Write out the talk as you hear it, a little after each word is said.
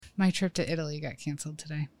My trip to Italy got canceled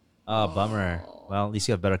today. Oh, bummer. Well, at least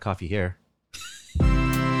you have better coffee here. Were you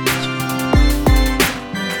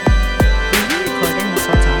recording this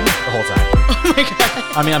whole time? The whole time. Oh my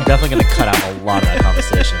god. I mean, I'm definitely going to cut out a lot of that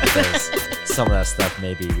conversation because some of that stuff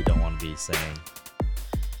maybe we don't want to be saying.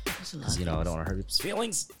 Because, I don't want to hurt people's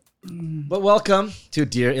feelings. But welcome to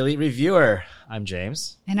Dear Elite Reviewer. I'm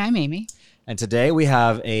James. And I'm Amy. And today we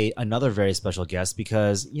have another very special guest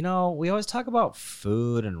because, we always talk about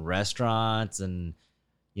food and restaurants and,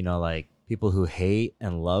 like people who hate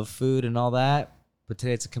and love food and all that. But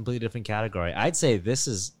today it's a completely different category. I'd say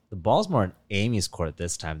the ball's more in Amy's court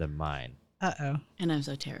this time than mine. Uh-oh. And I'm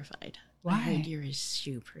so terrified. Why? I heard you're a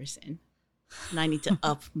shoe person. And I need to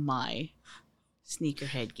up my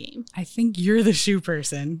sneakerhead game. I think you're the shoe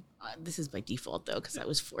person. This is by default, though, because I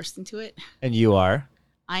was forced into it. And you are?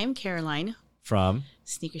 I am Caroline. From?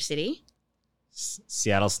 Sneaker City.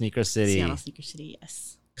 Seattle Sneaker City. Seattle Sneaker City,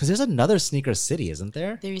 yes. Because there's another Sneaker City, isn't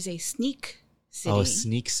there? There is a Sneak City. Oh,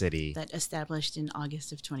 Sneak City. That established in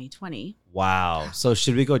August of 2020. Wow. So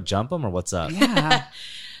should we go jump them or what's up? Yeah,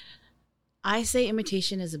 I say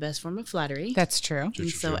imitation is the best form of flattery. that's true. True, and true,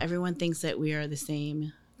 so true. everyone thinks that we are the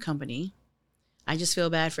same company. I just feel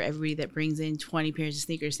bad for everybody that brings in 20 pairs of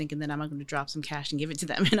sneakers thinking that I'm going to drop some cash and give it to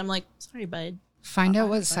them. And I'm like, sorry, bud. Find out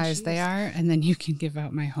what Bunch size they shoes. are, and then you can give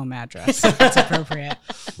out my home address if it's appropriate.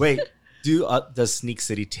 Wait, does Sneak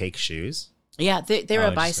City take shoes? Yeah, they're Oh,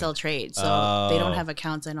 a buy interesting. sell trade, so they don't have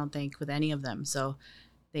accounts. I don't think with any of them. So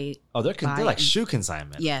they Oh, they're buy like and- shoe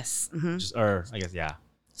consignment. yes. Hmm. Or I guess, yeah.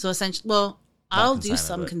 So essentially, well, I'll do consignment,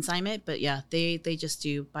 some but- consignment, but yeah, they just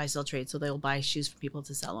do buy sell trade. So they'll buy shoes for people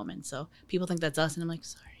to sell them, and so people think that's us, and I'm like,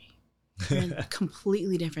 sorry, we're in a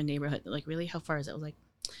completely different neighborhood. They're like, really? How far is it? I was like,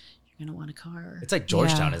 you're gonna want a car. It's like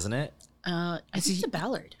Georgetown, Yeah. isn't it? I think it's a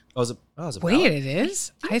Ballard. Oh, is it Wait, Ballard? it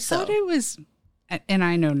is? I thought so. it was, and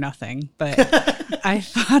I know nothing, but I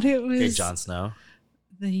thought it Okay, was Jon Snow.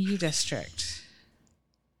 the U District.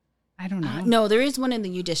 I don't know. No, there is one in the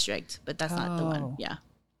U District, but that's not the Oh. one. Yeah,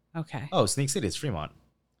 Okay. Oh, Sneak City, it's Fremont.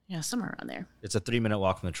 yeah, somewhere around there. It's a 3-minute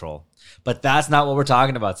walk from the Troll. But that's not what we're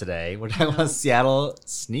talking about today. We're talking about Seattle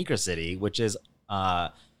Sneaker City, which is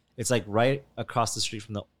it's like right across the street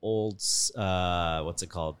from the old what's it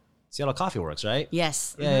called? Seattle Coffee Works, right?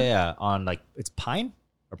 Yes. Yeah. On like it's Pine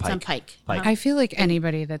or It's Pike? on Pike. Pike. I feel like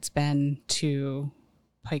anybody that's been to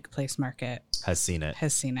Pike Place Market Has seen it.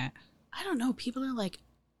 has seen it. I don't know. People are like,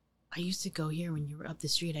 I used to go here when you were up the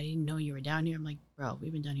street. I didn't know you were down here. I'm like, bro,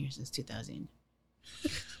 we've been down here since 2000.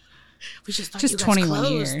 We just thought Just you guys 21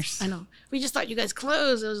 closed. years. I know. We just thought you guys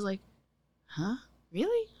closed. I was like, huh?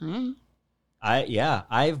 Really? Hmm.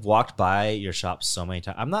 I've walked by your shop so many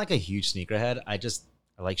times. I'm not like a huge sneakerhead. I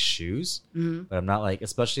like shoes, Mm-hmm. but I'm not like,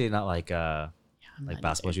 especially not like Yeah, I'm like not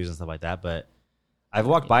basketball either. shoes and stuff like that. But I've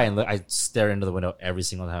walked by and I stare into the window every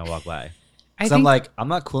single time I walk by. I 'Cause I'm think like, I'm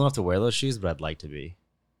not cool enough to wear those shoes, but I'd like to be.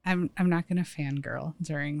 I'm not going to fangirl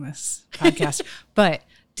during this podcast, but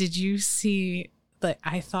did you see that?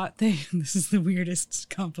 I thought that this is the weirdest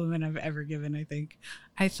compliment I've ever given. I think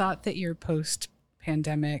I thought that your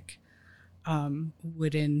post-pandemic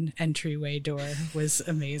wooden entryway door was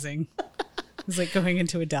amazing. It was like going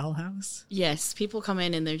into a dollhouse. Yes, people come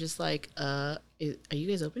in and they're just like, are you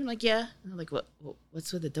guys open? I'm like, yeah. And they're like,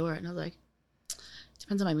 what's with the door? And I was like,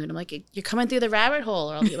 depends on my mood. I'm like, you're coming through the rabbit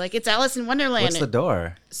hole. Or I'll be like, it's Alice in Wonderland. What's the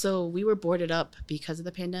door? So we were boarded up because of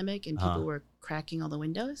the pandemic and people Uh-huh. were cracking all the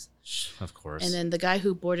windows. Of course. And then the guy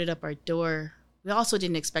who boarded up our door, we also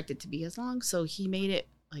didn't expect it to be as long. So he made it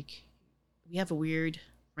like, we have a weird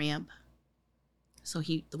ramp. So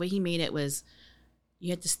the way he made it was you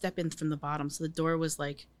had to step in from the bottom. So the door was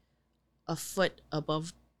like a foot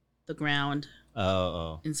above the ground.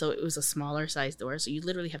 Oh. And so it was a smaller size door. So you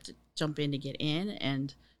literally have to jump in to get in.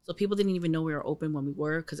 And so people didn't even know we were open when we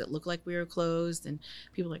were because it looked like we were closed. And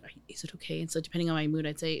people were like, is it okay? And so depending on my mood,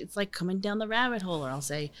 I'd say, it's like coming down the rabbit hole. Or I'll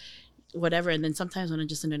say whatever. And then sometimes when I'm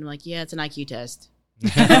just in it, I'm like, yeah, it's an IQ test.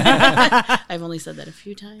 I've only said that a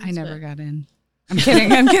few times. I never but- got in. I'm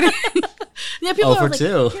kidding. I'm kidding. Yeah, people Oh, are for like,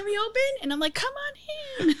 two. can we open? And I'm like, come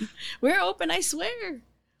on in. We're open, I swear.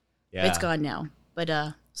 Yeah. It's gone now. But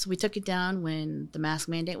so we took it down when the mask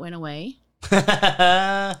mandate went away.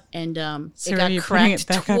 And So it are got you putting it cracked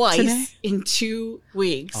back up twice today? in 2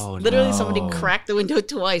 weeks. Oh, Literally, no. somebody cracked the window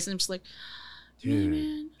twice. And I'm just like, really, Dude,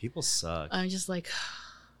 man? people suck. I'm just like,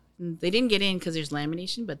 they didn't get in because there's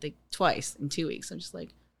lamination, but they twice in 2 weeks. I'm just like,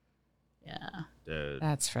 yeah, Dude.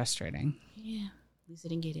 That's frustrating. yeah. At least they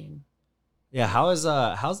didn't get in. Yeah, how's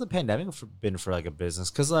the pandemic been for like a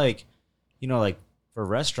business? Because like, like for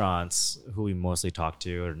restaurants who we mostly talk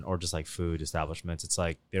to, or just like food establishments, it's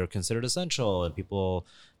like they're considered essential, and people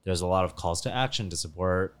there's a lot of calls to action to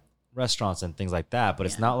support restaurants and things like that. But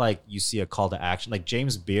it's Yeah. not like you see a call to action. Like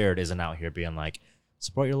James Beard isn't out here being like,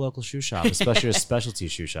 support your local shoe shop, especially a specialty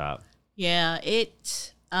shoe shop. Yeah, it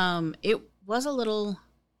was a little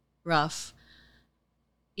rough.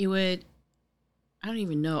 I don't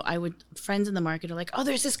even know. Friends in the market are like, oh,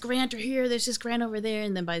 there's this grant over here, there's this grant over there.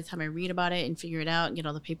 And then by the time I read about it and figure it out and get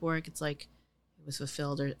all the paperwork, it's like it was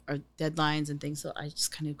fulfilled or deadlines and things. So I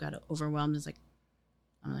just kind of got overwhelmed. It's like,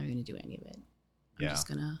 I'm not going to do any of it. I'm just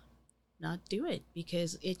going to not do it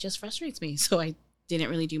because it just frustrates me. So I didn't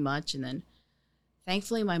really do much. And then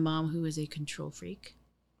thankfully, my mom, who is a control freak,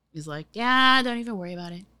 is like, yeah, don't even worry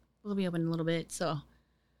about it. We'll be open in a little bit. So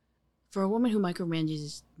for a woman who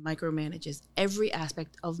micromanages every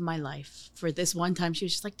aspect of my life, for this one time, she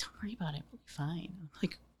was just like, don't worry about it. We'll be fine. I'm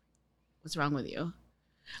like, what's wrong with you?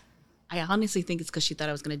 I honestly think it's because she thought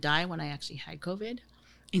I was going to die when I actually had COVID.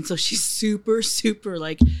 And so she's super, super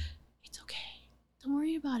like, it's okay. Don't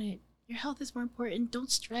worry about it. Your health is more important.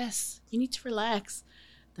 Don't stress. You need to relax.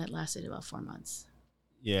 That lasted about 4 months.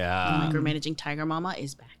 Yeah. And micromanaging Tiger Mama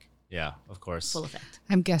is back. Yeah, of course. Full effect.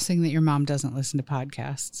 I'm guessing that your mom doesn't listen to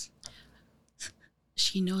podcasts.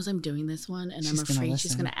 She knows I'm doing this one, and She's I'm gonna afraid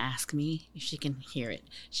she's listen. going to ask me if she can hear it.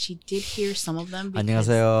 She did hear some of them. Because,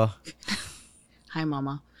 안녕하세요. Hi,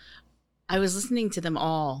 Mama. I was listening to them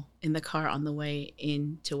all in the car on the way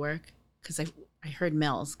in to work because I heard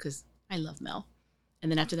Mel's because I love Mel. And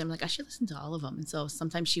then after that, I'm like, I should listen to all of them. And so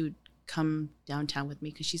sometimes she would come downtown with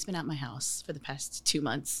me because she's been at my house for the past 2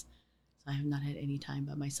 months. So I have not had any time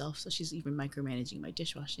by myself. So she's even micromanaging my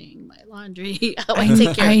dishwashing, my laundry, how I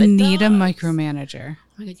take care I of the need a dogs. micromanager.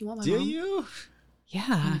 Oh my God, you want my Do mom? you? Oh Yeah.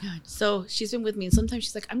 my God. So she's been with me. And sometimes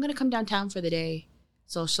she's like, I'm going to come downtown for the day.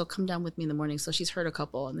 So she'll come down with me in the morning. So she's heard a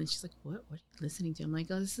couple. And then she's like, what are you listening to? I'm like,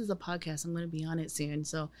 oh, this is a podcast. I'm going to be on it soon.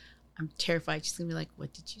 So I'm terrified. She's going to be like,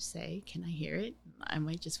 what did you say? Can I hear it? I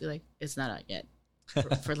might just be like, it's not out yet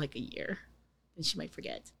for like a year. And she might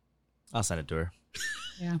forget. I'll send it to her.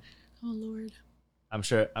 Yeah. Oh, Lord. I'm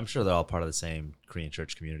sure they're all part of the same Korean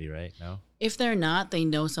church community, right? No? If they're not, they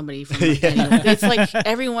know somebody from Yeah. anywhere. It's like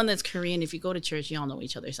everyone that's Korean, if you go to church, you all know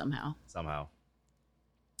each other somehow. Somehow.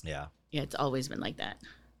 Yeah. Yeah, it's always been like that.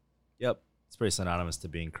 Yep. It's pretty synonymous to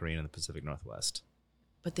being Korean in the Pacific Northwest.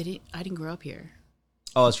 But I didn't grow up here.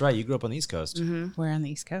 Oh, that's right. You grew up on the East Coast. Mm-hmm. We're on the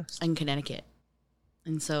East Coast. In Connecticut.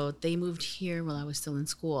 And so they moved here while I was still in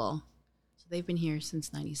school. So they've been here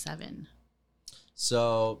since 97.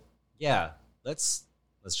 So, yeah, let's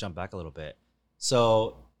jump back a little bit.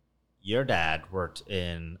 So, your dad worked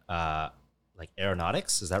in like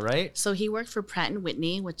aeronautics, is that right? So he worked for Pratt &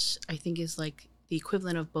 Whitney, which I think is like the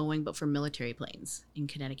equivalent of Boeing, but for military planes in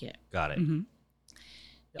Connecticut. Got it. Mhm.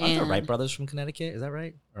 Aren't the And- Wright brothers from Connecticut? Is that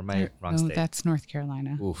right? Or am I wrong No, state? that's North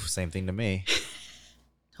Carolina. Oof, same thing to me.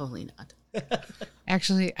 Totally not.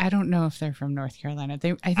 Actually, I don't know if they're from North Carolina. I I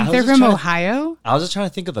think was they're just from trying to- Ohio. I was just trying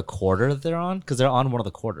to think of the quarter that they're on because they're on one of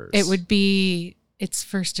the quarters. It would be it's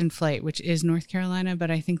First in Flight, which is North Carolina,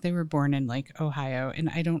 but I think they were born in like Ohio, and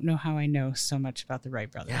I don't know how I know so much about the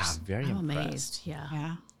Wright brothers. Yeah, I'm very I'm impressed. amazed. Yeah.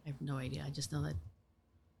 Yeah. I have no idea. I just know that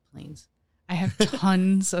planes. I have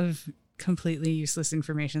tons of completely useless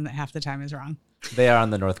information that half the time is wrong. They are on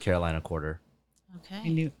the North Carolina quarter. Okay. I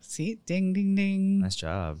knew. See, ding, ding, ding. Nice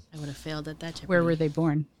job. I would have failed at that. Where Jeopardy. were they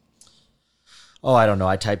born? Oh, I don't know.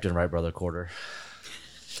 I typed in Wright brother quarter.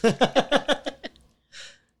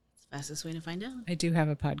 Fastest way to find out. I do have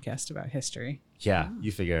a podcast about history. Yeah,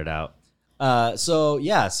 you figure it out. So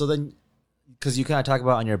then, because you kind of talk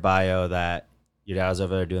about on your bio that your dad was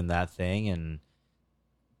over there doing that thing and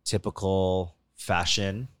typical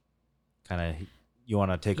fashion, kind of. You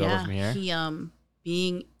want to take over from here? He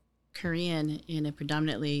being Korean in a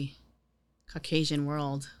predominantly Caucasian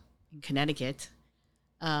world in Connecticut,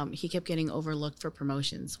 he kept getting overlooked for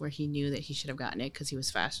promotions where he knew that he should have gotten it because he was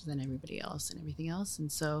faster than everybody else and everything else. And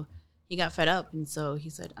so he got fed up. And so he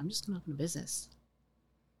said, I'm just going to open a business,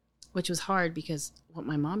 which was hard because what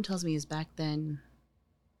my mom tells me is back then,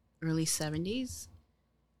 early 70s,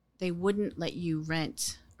 they wouldn't let you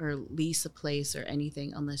rent or lease a place or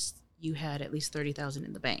anything unless you had at least 30,000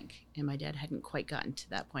 in the bank. And my dad hadn't quite gotten to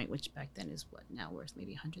that point, which back then is what now worth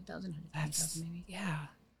maybe 100,000, 150,000 maybe. Yeah.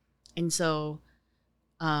 And so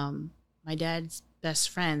my dad's best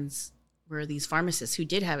friends were these pharmacists who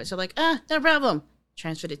did have it. So like, no problem.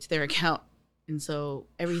 Transferred it to their account. And so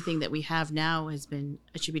everything that we have now has been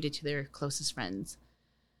attributed to their closest friends.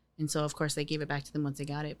 And so, of course, they gave it back to them once they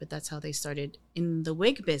got it. But that's how they started in the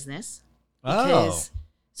wig business. Because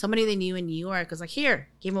somebody they knew in New York was like, here,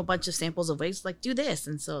 gave them a bunch of samples of wigs, like, do this.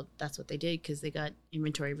 And so that's what they did because they got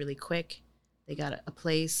inventory really quick. They got a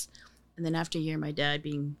place. And And then after a year, my dad,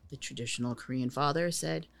 being the traditional Korean father,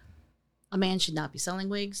 said a man should not be selling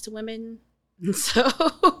wigs to women. And so,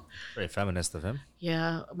 Very feminist of him.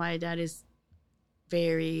 yeah, my dad is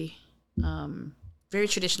very, very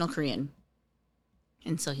traditional Korean.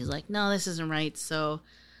 And so he's like, no, this isn't right. So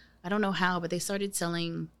I don't know how, but they started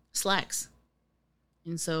selling slacks.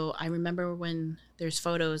 And so I remember when there's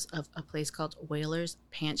photos of a place called Whalers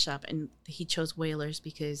Pant Shop, and he chose Whalers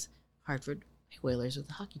because Hartford Whalers was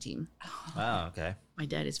the hockey team. Wow, okay. My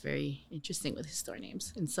dad is very interesting with his store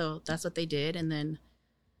names. And so that's what they did. And then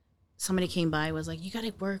somebody came by and was like, you got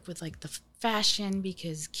to work with like the fashion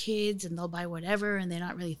because kids and they'll buy whatever and they're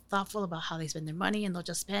not really thoughtful about how they spend their money and they'll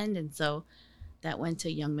just spend. And so that went to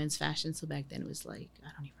Young Men's Fashion. So back then it was like, I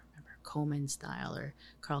don't even remember, Coleman style or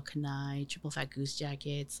Carl Kanai, Triple Fat Goose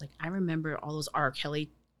jackets. Like I remember all those R. Kelly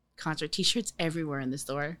concert t-shirts everywhere in the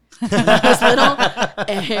store. When I was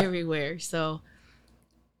little, everywhere. So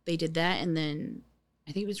they did that. And then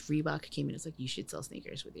I think it was Reebok came in. It's like, you should sell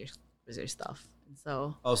sneakers with your stuff. And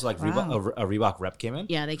so, Oh, so like Wow. a Reebok rep came in?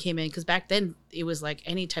 yeah, they came in because back then it was like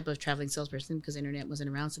any type of traveling salesperson because internet wasn't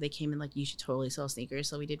around. So they came in like, you should totally sell sneakers.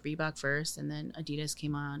 So we did Reebok first, and then Adidas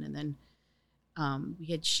came on, and then we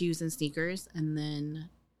had shoes and sneakers. And then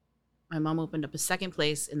my mom opened up a second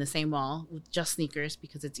place in the same mall with just sneakers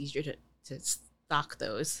because it's easier to stock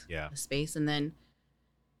those, Yeah. the space. And then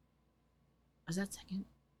was that second?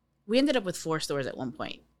 We ended up with 4 stores at one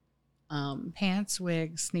point. Pants,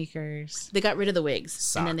 wigs, sneakers. They got rid of the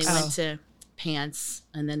wigs, and then they Socks. went to pants,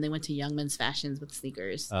 and then they went to Young Men's Fashions with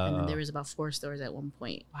sneakers, and then Oh. there was about 4 stores at one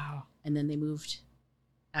point, Wow. and then they moved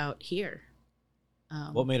out here.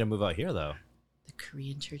 What made him move out here, though? The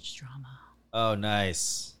Korean church drama. Oh,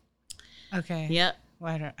 nice. Okay. Yep,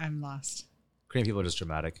 I'm lost. Korean people are just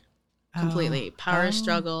dramatic. completely. Oh. Power Oh.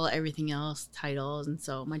 struggle, everything else, titles, and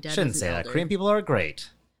so my dad Shouldn't was say an that. elder. Korean people are great.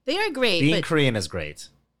 They are great, Being Korean is great.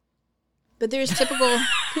 but there's typical.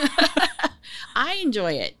 I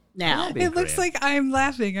enjoy it now. Yeah, being It looks Korean. like I'm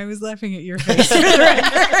laughing. I was laughing at your face. For the record.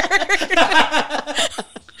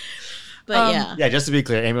 But yeah, Yeah, just to be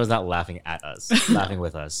clear, Amy was not laughing at us, laughing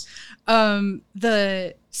with us.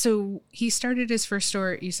 So he started his first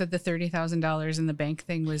store. You said the $30,000 in the bank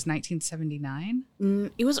thing was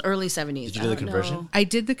 1979. It was early 70s. Did you do the I don't conversion? know. I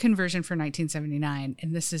did the conversion for 1979,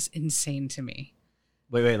 and this is insane to me.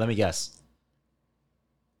 Wait, let me guess.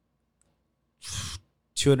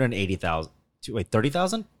 280,000. Wait,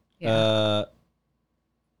 30,000? Yeah.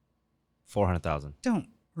 400,000. Don't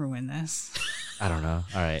ruin this. I don't know.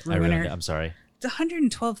 All right, I Ruiner. ruined it. I'm sorry. It's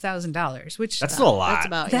 $112,000, which That's still a lot. That's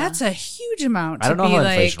about that's a huge amount. I don't to know be how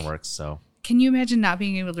like, inflation works, so Can you imagine not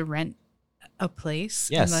being able to rent a place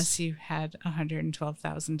Yes. unless you had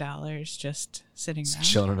 $112,000 just sitting just around?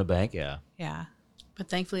 chilling in a bank. Yeah. Yeah. But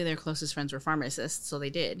thankfully, their closest friends were pharmacists, so they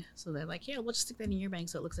did. So they're like, "Yeah, we'll just stick that in your bank,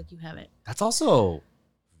 so it looks like you have it." That's also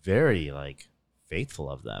very like faithful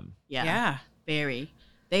of them. Yeah, very.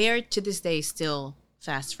 They are to this day still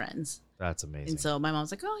fast friends. That's amazing. And so my mom's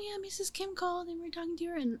like, "Oh yeah, Mrs. Kim called, and we were talking to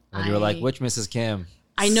her." And you were like, "Which Mrs. Kim?"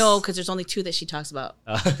 I know, because there's only 2 that she talks about.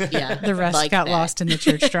 Yeah, The rest like got that. lost in the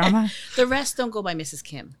church drama. The rest don't go by Mrs.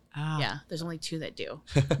 Kim. Ah. Yeah, there's only 2 that do.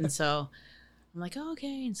 And so I'm like, "Oh,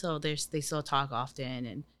 okay." And so they still talk often,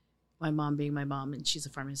 and my mom being my mom, and she's a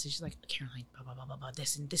pharmacist, she's like, "Caroline, blah blah blah blah blah,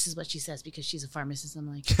 this and this is what she says because she's a pharmacist."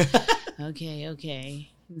 I'm like, okay.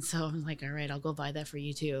 And so I'm like, "All right, I'll go buy that for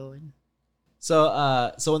you too." And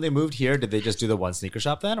So when they moved here, did they just do the one sneaker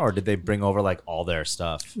shop then, or did they bring over like all their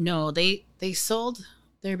stuff? no, they sold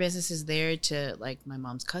their businesses there to like my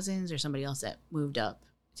mom's cousins or somebody else that moved up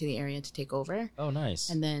to the area to take over. Oh, nice.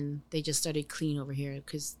 And then they just started clean over here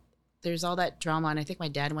because there's all that drama. And I think my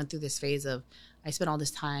dad went through this phase of, I spent all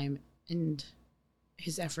this time and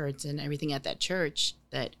his efforts and everything at that church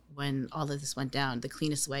that when all of this went down, the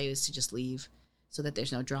cleanest way was to just leave so that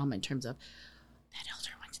there's no drama in terms of that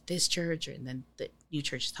elder went to this church and then the new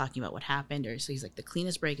church is talking about what happened. Or so he's like, the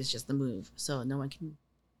cleanest break is just the move. So no one can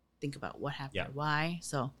think about what happened Yeah. or why.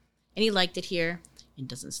 So, and he liked it here. It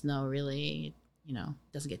doesn't snow really,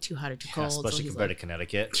 doesn't get too hot or too Yeah, cold. especially so he's compared like, to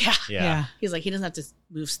Connecticut. yeah. Yeah. He's like, he doesn't have to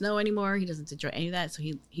move snow anymore. He doesn't have to enjoy any of that. So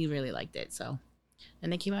he really liked it. So then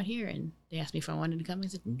they came out here and they asked me if I wanted to come. I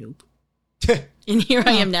said, nope. And here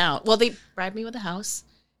I am now. Well, they bribed me with a house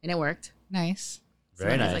and it worked. Nice.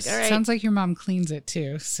 Very So I was nice. like, all right. Sounds like your mom cleans it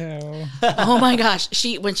too. So Oh my gosh.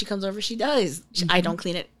 When she comes over, she does. I don't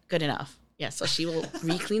clean it good enough. Yeah. So she will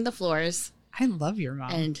re-clean the floors I love your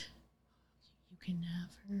mom. and you can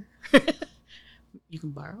have her. You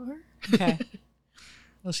can borrow her. Okay.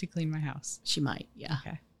 Will she clean my house? She might. Yeah.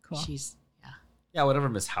 Okay. Cool. She's, Yeah, whatever,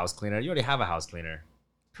 Miss House Cleaner. You already have a house cleaner.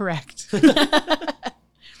 Correct.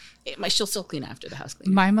 She'll still clean after the house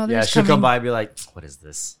cleaner. My mother's Yeah, she'll coming come by and be like, "What is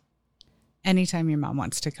this?" anytime your mom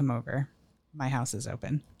wants to come over. My house is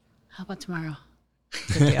open. How about tomorrow?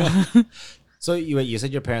 Good deal. So you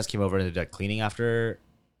said your parents came over and they're cleaning after.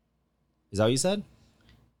 Is that what you said?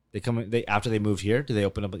 They after they moved here. Did they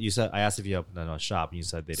open up? You said I asked if you opened a shop, and you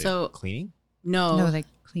said they did cleaning. No, they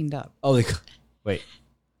cleaned up. Oh, wait.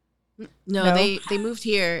 No, they moved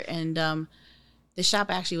here, and the shop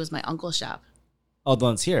actually was my uncle's shop. Oh, the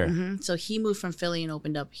one's here. Mm-hmm. So he moved from Philly and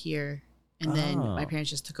opened up here, and then my Oh. parents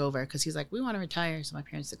just took over because he's like, we want to retire, so my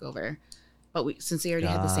parents took over. But since they already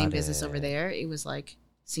had the same Got business it. over there, it was like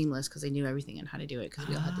seamless because they knew everything and how to do it because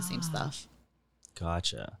we all had the same stuff.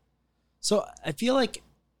 Gotcha. So I feel like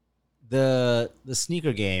the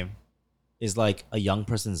sneaker game is like a young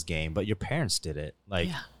person's game, but your parents did it. Like,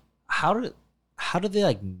 Yeah. how did they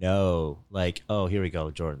like know? Like, oh, here we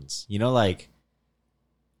go, Jordans. You know, like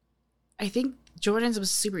I think Jordan's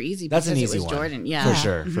was super easy. that's an because easy it was one. Jordan, yeah, for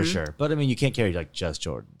sure, for Mhm. sure. But I mean, you can't carry like just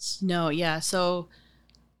Jordans. No, yeah. So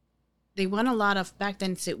they won a lot of back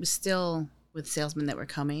then. It was still with salesmen that were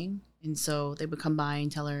coming, and so they would come by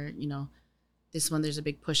and tell her, this one there's a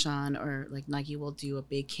big push on, or like Nike will do a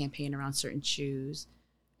big campaign around certain shoes,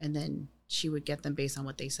 and then she would get them based on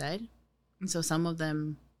what they said. And so some of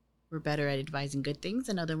them were better at advising good things,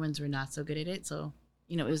 and other ones were not so good at it. So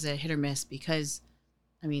it was a hit or miss because,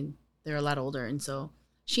 I mean, they're a lot older, and so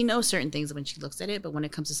she knows certain things when she looks at it, but when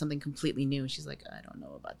it comes to something completely new, she's like, I don't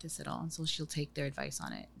know about this at all. And so she'll take their advice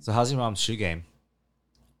on it. So how's your mom's shoe game?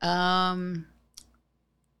 I'm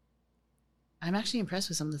actually impressed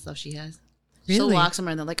with some of the stuff she has. Really? She'll walk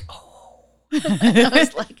somewhere and they're like, oh. I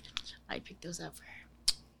was like, I picked those up for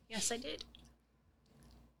her. Yes, I did.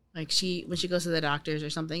 Like when she goes to the doctors or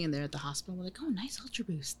something and they're at the hospital, we're like, oh, nice Ultra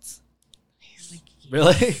Boosts. Like,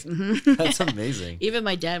 Really? Mhm. That's amazing. Even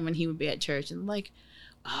my dad, when he would be at church and like,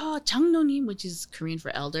 oh, Changnonim, which is Korean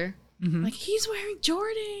for elder. Mhm. Like, he's wearing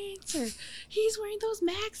Jordans or he's wearing those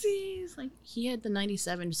Maxis. Like, he had the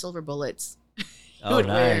 97 silver bullets. He Oh, would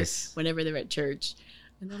wear nice. whenever they're at church.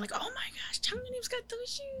 And they're like, oh my gosh, Changnam's got those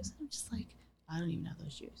shoes. I'm just like, I don't even have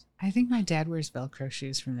those shoes. I think my dad wears Velcro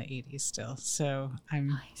shoes from the 80s still. So I'm,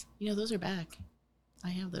 Nice. Those are back. I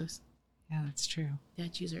have those. yeah, that's true.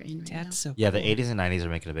 Dad shoes are in right now. Dad's so Yeah, the cool. 80s and 90s are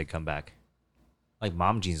making a big comeback. Like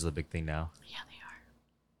mom jeans is a big thing now. Yeah, they are.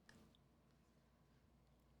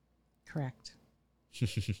 Correct.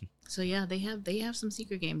 So yeah, they have some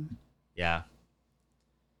secret game. Yeah.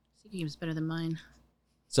 Secret game's better than mine.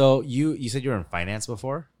 So you said you were in finance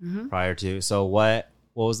before Mm-hmm. prior to. So what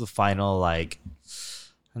was the final like?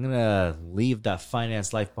 I'm gonna leave that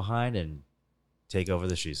finance life behind and take over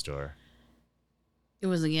the shoe store. It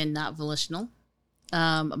was, again, not volitional.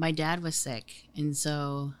 My dad was sick, and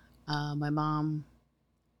so my mom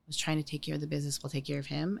was trying to take care of the business while take care of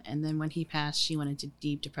him. And then when he passed, she went into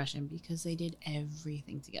deep depression because they did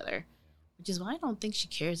everything together, which is why I don't think she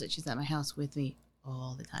cares that she's at my house with me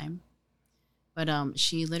all the time. But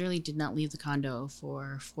she literally did not leave the condo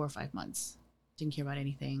for 4 or 5 months. Didn't care about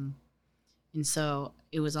anything. And so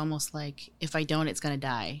it was almost like, if I don't, it's going to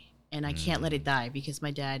die. And I can't let it die because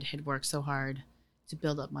my dad had worked so hard to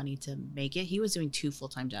build up money to make it. He was doing 2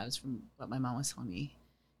 full-time jobs from what my mom was telling me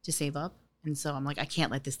to save up. And so I'm like, I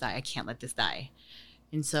can't let this die. I can't let this die.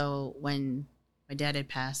 And so when my dad had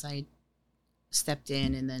passed, I stepped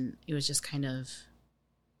in, and then it was just kind of,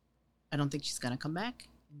 I don't think she's going to come back.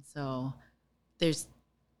 And so there's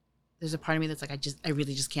a part of me that's like, I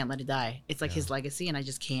really just can't let it die. It's like his legacy, and I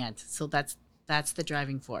just can't. So that's the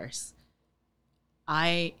driving force.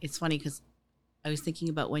 It's funny because I was thinking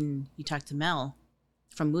about when you talked to Mel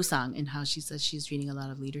from Musang and how she says she's reading a lot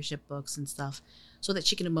of leadership books and stuff so that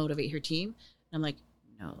she can motivate her team. And I'm like,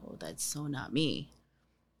 no, that's so not me.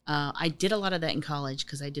 I did a lot of that in college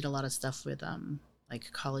because I did a lot of stuff with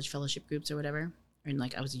like college fellowship groups or whatever. And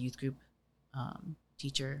like I was a youth group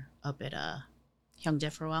teacher up at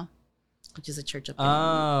Hyungjae for a while, which is a church up in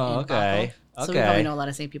Okay. Bothell. So we probably know a lot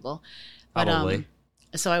of same people. But, Probably.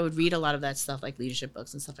 so I would read a lot of that stuff, like leadership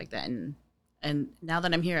books and stuff like that. And now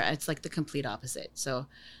that I'm here, it's like the complete opposite. So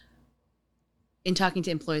in talking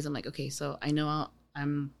to employees, I'm like, okay, so I know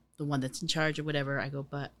I'm the one that's in charge or whatever. I go,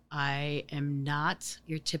 but I am not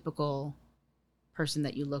your typical person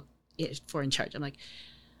that you look for in charge. I'm like,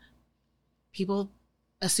 people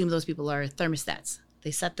assume those people are thermostats. They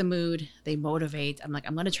set the mood, they motivate. I'm like,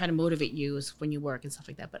 I'm going to try to motivate you when you work and stuff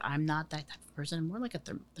like that. But I'm not that type of person. I'm more like a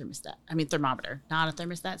thermometer, not a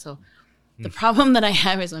thermostat. So the problem that I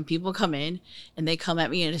have is when people come in and they come at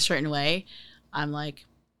me in a certain way, I'm like,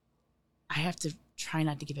 I have to try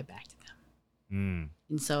not to give it back to them. Mm.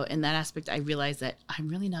 And so in that aspect, I realized that I'm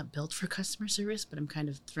really not built for customer service, but I'm kind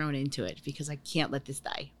of thrown into it because I can't let this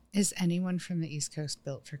die. Is anyone from the East Coast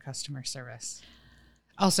built for customer service?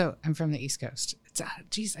 Also, I'm from the East Coast. It's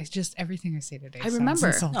geez, everything I say today. I sounds remember.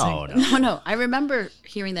 insulting. No. I remember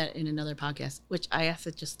hearing that in another podcast, which I have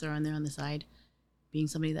to just throw in there on the side. Being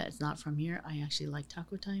somebody that is not from here, I actually like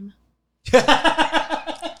Taco Time.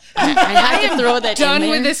 I have to throw that in Done there.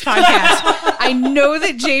 with this podcast. I know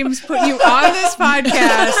that James put you on this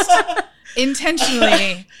podcast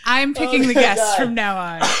intentionally. I'm picking the guests from now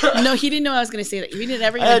on. No, he didn't know I was going to say that. We didn't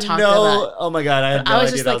ever I even had talk no. about it. Oh my god! I had no I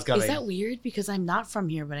was idea just that like, was coming. is that weird? Because I'm not from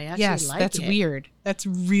here, but I actually Yes, like that's it. weird. That's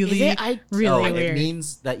really, Is it? really It weird.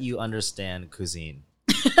 means that you understand cuisine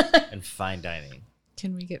and fine dining.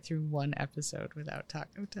 Can we get through one episode without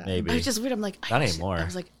Taco Time? Maybe. I was just weird. I'm like, Not I anymore. I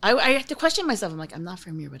was like, I have to question myself. I'm like, I'm not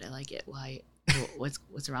from here, but I like it. Why? What's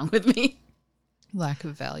wrong with me? Lack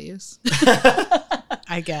of values.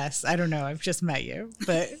 I guess. I don't know. I've just met you,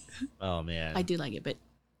 but Oh man. I do like it, but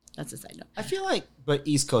that's a side note. I feel like, but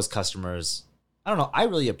East Coast customers, I don't know. I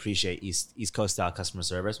really appreciate East Coast style customer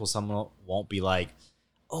service. Well, someone won't be like,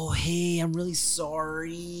 "Oh, hey, I'm really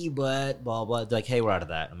sorry, but blah blah." They're like, "Hey, we're out of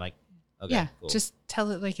that." I'm like, "Okay, yeah, cool." just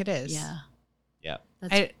tell it like it is. Yeah. yeah.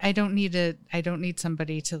 That's, I don't need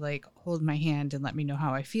somebody to like hold my hand and let me know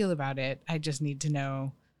how I feel about it. I just need to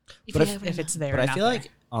know But if it's there. But or I not feel there.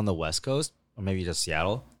 like on the West Coast, or maybe just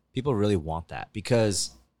Seattle, people really want that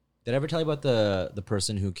because did I ever tell you about the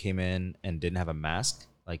person who came in and didn't have a mask?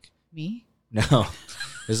 Like, Me? no,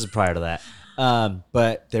 this is prior to that.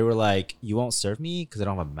 But they were like, "You won't serve me because I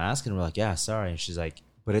don't have a mask," and we're like, "Yeah, sorry." And she's like,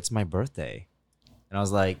 "But it's my birthday," and I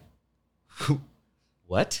was like,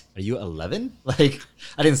 "What? Are you 11?" Like,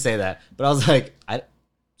 I didn't say that, but I was like,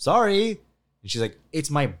 sorry." And she's like, "It's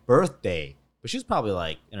my birthday." But she was probably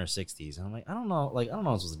like in her 60s. And I'm like, I don't know what I'm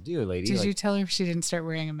supposed to do, lady. Did Like, you tell her if she didn't start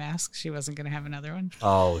wearing a mask, she wasn't going to have another one?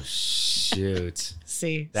 oh, shoot.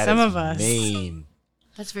 See, That some is of us. mean.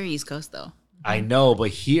 that's very East Coast, though. I know,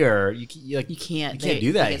 but here, you You can't. You can't they-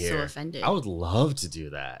 do that they get here. so offended. I would love to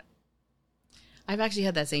do that. I've actually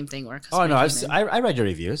had that same thing where. a Oh, no, customer came in. I read your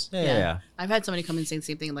reviews. Yeah. I've had somebody come and say the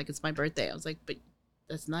same thing, like, it's my birthday. I was like, but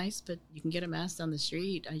that's nice, but you can get a mask down the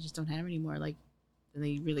street. I just don't have any more. Like, and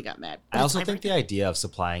they really got mad. I But also it's my think the birthday. idea of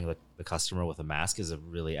supplying the customer with a mask is a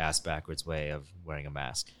really ass-backwards way of wearing a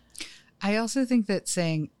mask. I also think that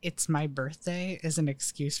saying it's my birthday is an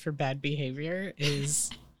excuse for bad behavior is,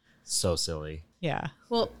 So silly. yeah.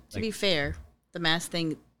 Well, to Like- be fair, the mask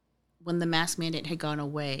thing, when the mask mandate had gone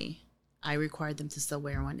away, I required them to still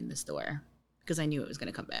wear one in the store because I knew it was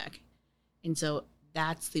going to come back. And so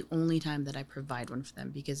that's the only time that I provide one for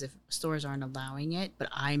them, because if stores aren't allowing it, but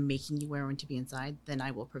I'm making you wear one to be inside, then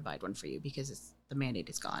I will provide one for you because the mandate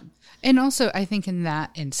is gone. And also, I think in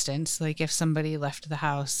that instance, like if somebody left the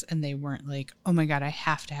house and they weren't like, oh my God, I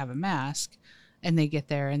have to have a mask, and they get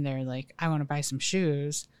there and they're like, I want to buy some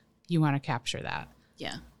shoes, you want to capture that.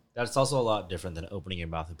 Yeah. That's also a lot different than opening your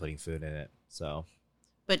mouth and putting food in it. So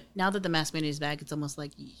But now that the mask mandate is back, it's almost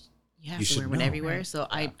like you have You to should wear one know, everywhere. right? So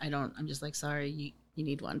Yeah. I don't, I'm just like, sorry, you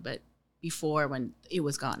need one. But before, when it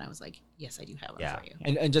was gone, I was like, yes, I do have one yeah. for you.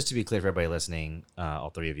 And just to be clear for everybody listening, all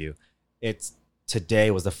three of you, today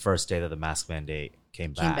was the first day that the mask mandate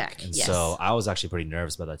came back. And yes. so I was actually pretty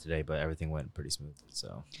nervous about that today, but everything went pretty smoothly.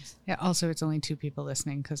 So Yeah. Also, it's only 2 people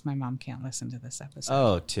listening because my mom can't listen to this episode.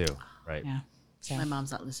 oh, two. Right. Yeah. So My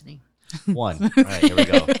mom's not listening. One. All right, here we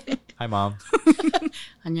go. Hi, Mom.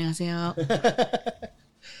 안녕하세요.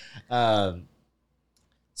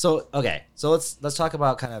 So let's talk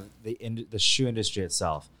about kind of the shoe industry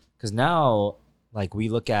itself, because now like we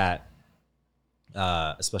look at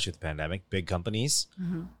especially with the pandemic, big companies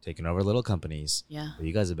Mhm. taking over little companies. Yeah. But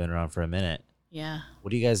you guys have been around for a minute. Yeah.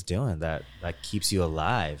 What are you guys doing that keeps you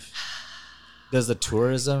alive? Does the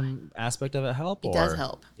tourism aspect of it help? It does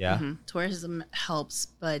help. Yeah? Mhm. Tourism helps,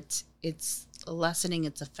 but it's lessening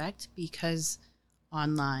its effect because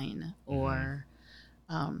online or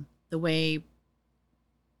the way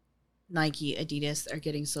Nike, Adidas are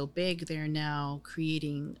getting so big, they're now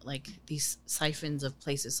creating like these siphons of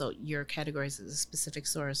places. So you're categorized as a specific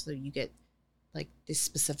store, so you get like this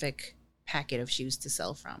specific packet of shoes to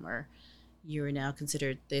sell from, or you're now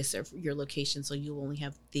considered this or your location, so you only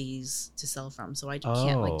have these to sell from. So I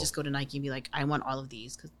can't Oh. like just go to Nike and be like, I want all of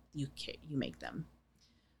these because you make them.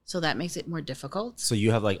 So that makes it more difficult, So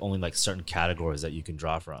you have like only like certain categories that you can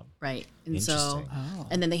draw from. right? And so Interesting. Oh.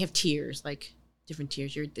 and then they have tiers, like different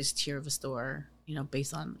tiers. You're this tier of a store,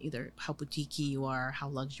 based on either how boutique you are, how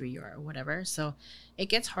luxury you are, or whatever. So it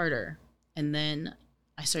gets harder. And then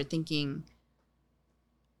I start thinking,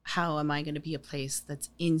 how am I going to be a place that's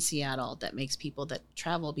in Seattle that makes people that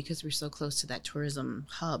travel, because we're so close to that tourism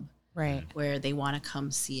hub Right. where they want to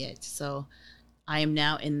come see it. So I am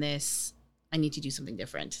now in this, I need to do something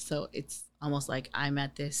different. So it's almost like I'm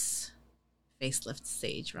at this facelift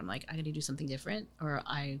stage where I'm like, I got to do something different or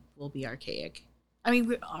I will be archaic. I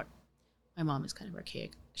mean, my mom is kind of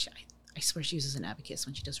archaic. I swear she uses an abacus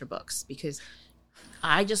when she does her books, because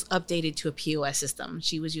I just updated to a POS system.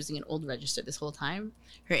 She was using an old register this whole time.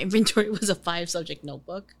 Her inventory was a 5-subject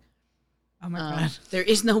notebook. Oh my God. There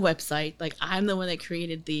is no website. Like, I'm the one that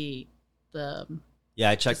created the Yeah,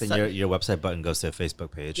 I checked, and So- your website button goes to a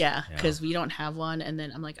Facebook page. yeah, because we don't have one. And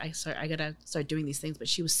then I'm like, I gotta start doing these things. But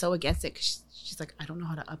she was so against it because she's like, I don't know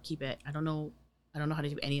how to upkeep it. I don't know how to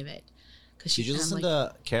do any of it. Because Did you listen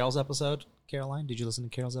to Carol's episode, Caroline? Did you listen to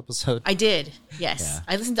Carol's episode? I did. Yes, Yeah.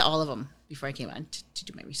 I listened to all of them before I came on to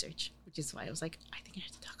do my research, which is why I was like, I think I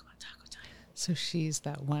have to talk about Taco Time. So she's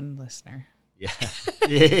that one listener. Yeah.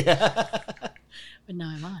 Yeah. But now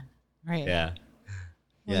I'm on. Right. Yeah.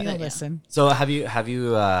 Well, Yeah. you'll Yeah. listen. So have you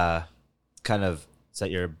kind of set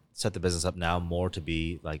the business up now more to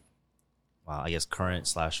be like, well, I guess current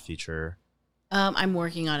 / future? I'm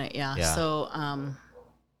working on it. Yeah. Yeah. So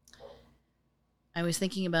I was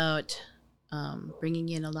thinking about bringing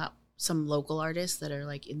in some local artists that are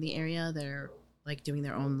like in the area that are like doing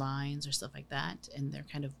their own lines or stuff like that, and they're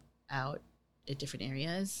kind of out at different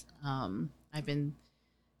areas. I've been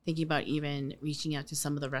thinking about even reaching out to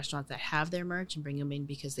some of the restaurants that have their merch and bring them in,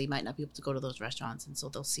 because they might not be able to go to those restaurants, and so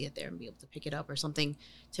they'll see it there and be able to pick it up or something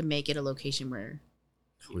to make it a location where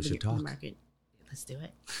We the should talk. market. Let's do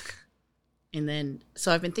it. And then,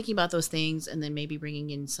 so I've been thinking about those things, and then maybe bringing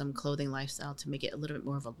in some clothing lifestyle to make it a little bit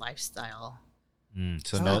more of a lifestyle.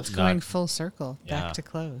 So Oh, no, it's going not, full circle Yeah. back to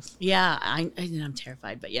clothes. Yeah, I'm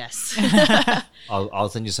terrified, but yes. I'll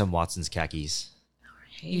send you some Watson's khakis.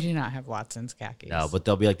 You do not have Watson's khakis. No, but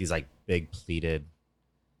they'll be like these like big pleated.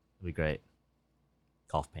 It'll be great.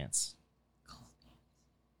 Golf pants.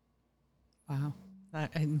 Wow.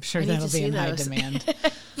 I'm sure I need that'll to be see in high those. demand.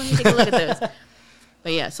 Let me take a look at those.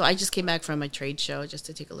 But yeah, so I just came back from a trade show just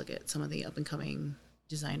to take a look at some of the up and coming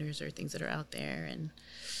designers or things that are out there. And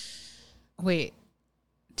Wait,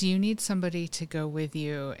 do you need somebody to go with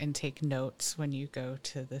you and take notes when you go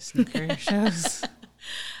to the sneaker shows?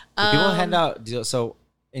 Do people hand out? So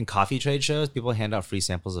in coffee trade shows, people hand out free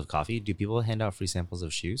samples of coffee. Do people hand out free samples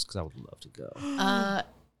of shoes? Because I would love to go.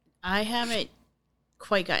 I haven't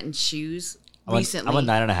quite gotten shoes I'm recently. a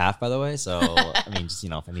 9.5, by the way. So I mean, just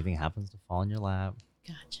if anything happens to fall in your lap.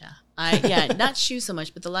 Gotcha. Not shoes so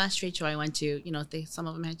much, but the last trade show I went to, some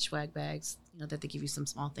of them had swag bags, that they give you some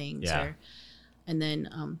small things. Yeah. And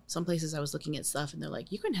then some places I was looking at stuff and they're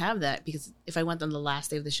like, you can have that, because if I went on the last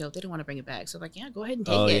day of the show, they don't want to bring it back. So I'm like, yeah, go ahead and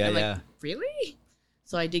take it. Yeah, I'm yeah. like, really?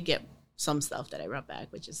 So I did get some stuff that I brought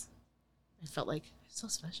back, which is, I felt like so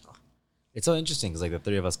special. It's so interesting because like the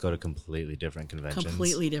three of us go to completely different conventions,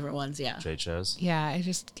 Completely different ones, yeah. trade shows. Yeah, I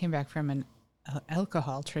just came back from an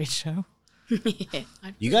alcohol trade show.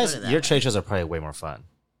 You guys, your trade shows are probably way more fun.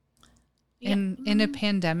 Yeah. In a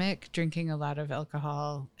pandemic, drinking a lot of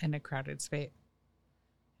alcohol in a crowded space.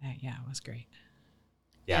 Yeah, it was great.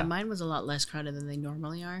 Yeah, mine was a lot less crowded than they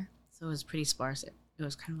normally are. So it was pretty sparse. It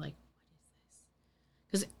was kind of like, what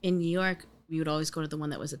is this? Because in New York, we would always go to the one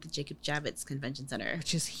that was at the Jacob Javits Convention Center.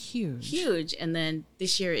 Which is huge. Huge. And then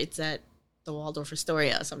this year it's at the Waldorf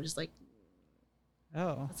Astoria. So I'm just like,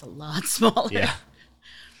 Oh. that's a lot smaller. Yeah.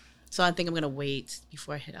 So I think I'm going to wait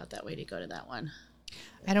before I head out that way to go to that one.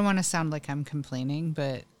 I don't want to sound like I'm complaining,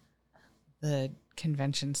 but the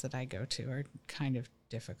conventions that I go to are kind of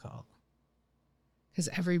difficult. Because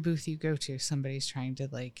every booth you go to, somebody's trying to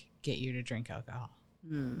get you to drink alcohol.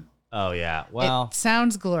 Oh yeah. Well, it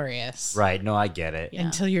sounds glorious. right. No, I get it. Yeah.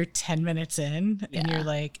 Until you're 10 minutes in and Yeah. you're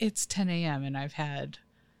like, it's 10 a.m. and I've had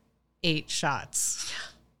 8 shots.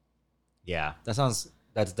 Yeah, that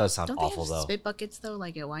does sound Don't awful they have though. spit buckets, though,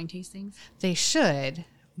 like at wine tastings? They should,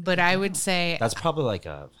 but I would say, That's probably like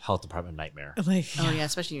a health department nightmare. Oh, yeah,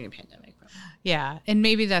 especially during a pandemic. Probably. yeah. And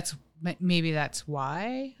maybe that's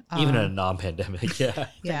why. Even in a non-pandemic. Yeah.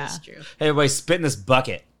 yeah. That's true. Hey, everybody, spit in this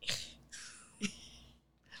bucket.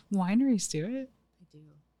 Wineries do it. I do.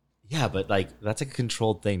 Yeah, but that's a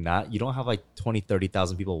controlled thing. You don't have 20,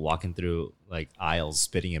 30,000 people walking through aisles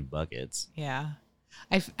spitting in buckets. Yeah.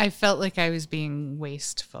 I felt like I was being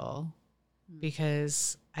wasteful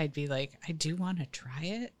because I'd be like, I do want to try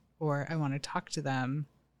it or I want to talk to them.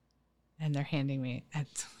 And they're handing me.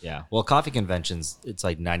 Yeah. Well, coffee conventions, it's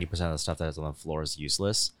 90% of the stuff that's on the floor is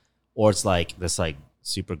useless. Or it's this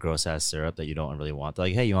super gross ass syrup that you don't really want. They're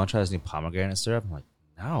like, hey, you want to try this new pomegranate syrup? I'm like,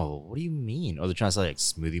 no, what do you mean? Or they're trying to sell like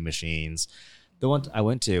smoothie machines. The one I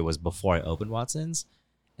went to was before I opened Watson's,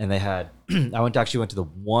 and they had I went to the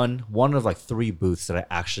one of like 3 booths that I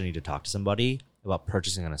actually need to talk to somebody about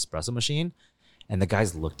purchasing an espresso machine, and the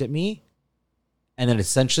guys looked at me, and then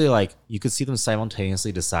essentially like you could see them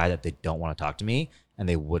simultaneously decide that they don't want to talk to me, and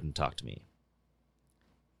they wouldn't talk to me.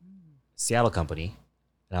 Seattle company,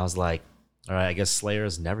 and I was like, all right, I guess Slayer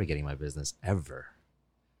is never getting my business ever.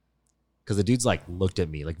 Because the dudes like looked at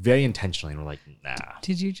me like very intentionally and were like, nah.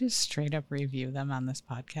 Did you just straight up review them on this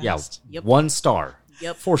podcast? Yeah, Yep. 1 star.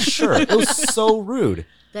 Yep. For sure. It was so rude.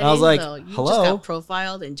 That And I was is, like, though. You hello? just got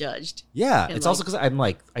profiled and judged. Yeah. And It's like- also because I'm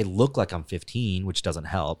like, I look like I'm 15, which doesn't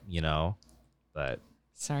help, But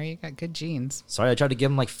Sorry, you got good genes. sorry, I tried to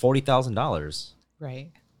give him like $40,000.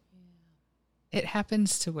 Right. It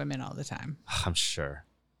happens to women all the time. I'm sure.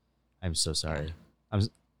 I'm so sorry.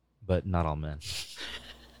 But not all men.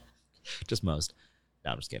 Just most.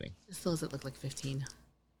 No, I'm just kidding. Just those that look like 15.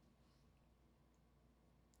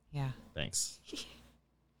 Yeah. Thanks.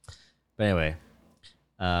 But anyway,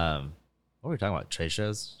 what were we talking about? Trade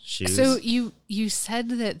shows? Shoes? So you said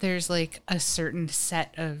that there's like a certain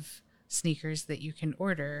set of sneakers that you can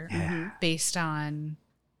order based on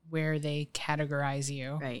where they categorize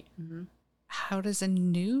you. Right. Mm-hmm. How does a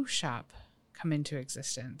new shop come into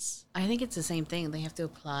existence? I think it's the same thing. They have to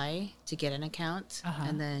apply to get an account, Uh-huh.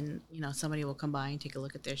 and then somebody will come by and take a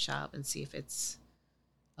look at their shop and see if it's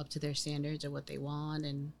up to their standards or what they want,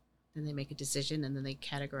 and then they make a decision, and then they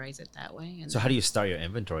categorize it that way. And So how do you start your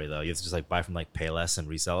inventory though? You have to just like buy from like Payless and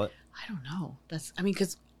resell it? I don't know.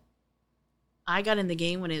 Because I got in the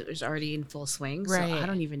game when it was already in full swing, so Right. I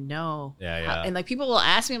don't even know. Yeah, how- yeah. and like people will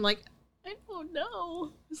ask me, I'm like, I don't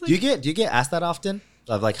know. It's like, Do you get asked that often?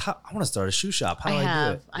 Of like, I want to start a shoe shop. How do I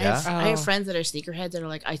do it? I Yeah. have I have Oh. friends that are sneakerheads that are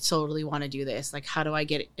like, I totally want to do this. Like, how do I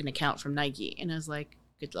get an account from Nike? And I was like,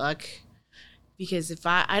 good luck. Because if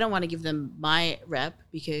I don't want to give them my rep,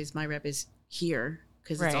 because my rep is here,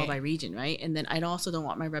 because it's all Right. by region, right? And then I also don't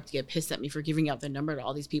want my rep to get pissed at me for giving out their number to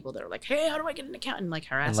all these people that are like, hey, how do I get an account? And like And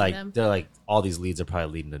harassing like them. they're like all these leads are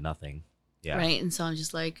probably leading to nothing. Yeah. Right. And so I'm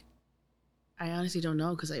just like, I honestly don't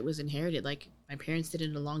know, because it was inherited. Like my parents did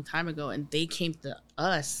it a long time ago, and they came to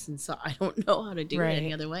us, and so I don't know how to do it any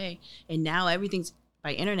Right. other way. And now everything's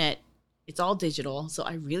by internet. It's all digital, so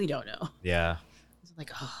I really don't know. Yeah. It's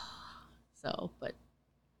like, oh, so, but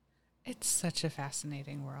It's such a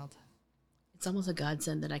fascinating world. it's almost a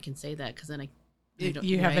godsend that I can say that, because then I don't,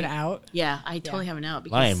 You have an right? out? Yeah, I totally have an out.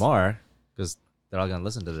 Because, Not anymore because they're all gonna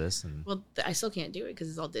listen to this and Well, I still can't do it because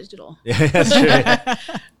it's all digital, yeah, that's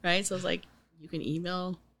true. right? So it's like you can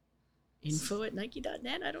email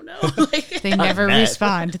info@nike.net. I don't know. They never Net.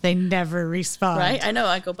 respond. They never respond. Right? I know.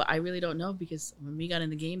 I go, but I really don't know, because when we got in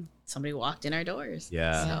the game, somebody walked in our doors.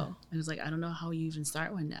 Yeah. So I was like, I don't know how you even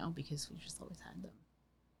start one now, because we just always had them.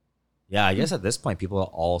 Yeah, I guess at this point, people are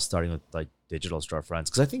all starting with like digital storefronts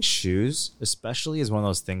because I think shoes, especially, is one of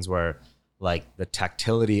those things where like the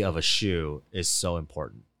tactility of a shoe is so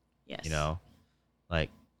important. Yes. Like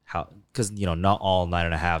how because not all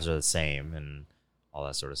 9.5s are the same and all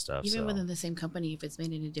that sort of stuff. Even so. within the same company, if it's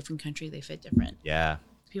made in a different country, they fit different. Yeah,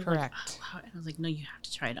 People are like, Correct. "Oh, wow." And I was like, no, you have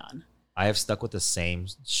to try it on. I have stuck with the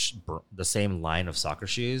same line of soccer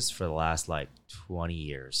shoes for the last like 20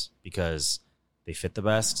 years because they fit the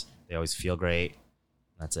best. They always feel great.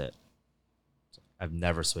 That's it. I've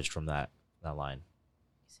never switched from that line.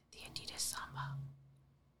 Is it the Adidas Samba?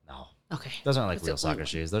 No, Okay. those aren't like That's real the only soccer one.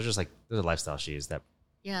 shoes. Those are just like those are lifestyle shoes that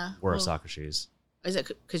Yeah. were well, soccer shoes. Is it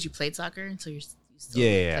because you played soccer and so you still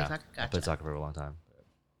Yeah. play soccer? I Gotcha. played soccer for a long time.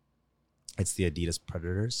 It's the Adidas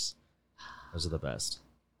Predators. Those are the best.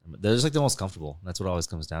 They're just like the most comfortable. That's what it always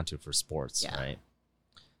comes down to for sports, Yeah. right?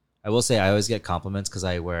 I will say I always get compliments because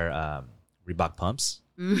I wear Reebok pumps.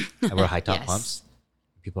 I wear high top Yes. pumps.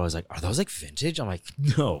 People are always like, "Are those like vintage?" I'm like,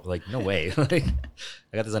 "No, like no way." Like,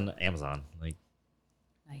 I got this on Amazon. Like,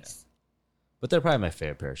 Nice. but they're probably my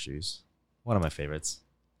favorite pair of shoes. One of my favorites.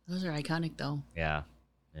 Those are iconic, though. Yeah.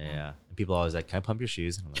 And people are always like, "Can I pump your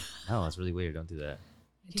shoes?" And I'm like, "No, that's really weird. Don't do that."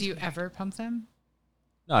 Do you ever pump them?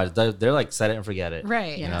 No, they're like set it and forget it.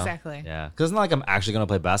 Right. You know? Exactly. Yeah, because it's not like I'm actually gonna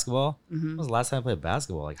play basketball. Mm-hmm. When was the last time I played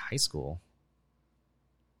basketball? Like high school.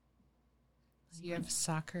 So you have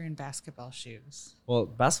soccer and basketball shoes. Well,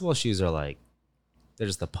 basketball shoes are like they're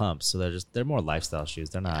just the pumps, so they're more lifestyle shoes.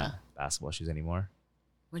 They're not Yeah. basketball shoes anymore.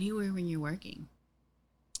 What do you wear when you're working?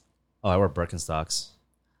 Oh, I wear Birkenstocks.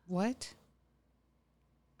 What?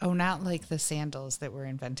 Oh, not like the sandals that were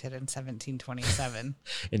invented in 1727.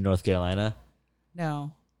 In North Carolina.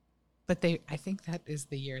 No. But I think that is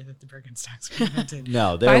the year that the Birkenstocks were invented.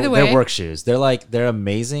 No, By the way, they're work shoes. They're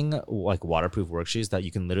amazing, like waterproof work shoes that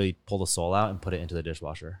you can literally pull the sole out and put it into the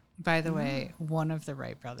dishwasher. By the way, one of the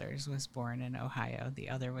Wright brothers was born in Ohio. The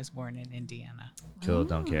other was born in Indiana. Cool,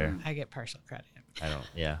 don't care. I get partial credit. I don't.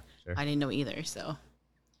 Yeah, sure. I didn't know either, so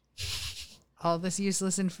All this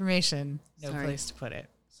useless information, no Sorry. place to put it.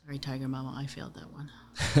 sorry, Tiger Mama, I failed that one.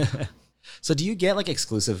 So do you get like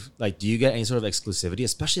exclusive? Like, do you get any sort of exclusivity,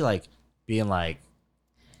 especially like being like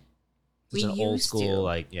such We an old used school, to.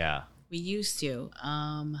 like yeah. We used to.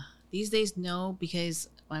 These days, no, because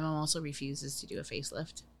my mom also refuses to do a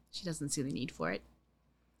facelift. She doesn't see the need for it.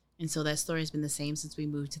 And so that story has been the same since we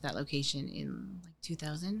moved to that location in like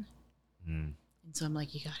 2000. Mm. And so I'm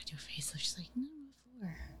like, you got to do a facelift. She's like,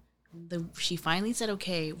 no, she finally said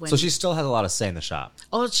okay when. So she still has a lot of say in the shop.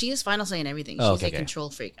 Oh, she is final say in everything. She's Oh, okay, a okay. control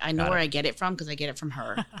freak. I know Got where it. I get it from because I get it from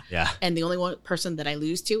her. Yeah, And the only one person that I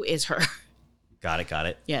lose to is her. got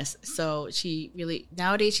it. Yes. So she really,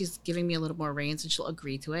 nowadays she's giving me a little more reins and she'll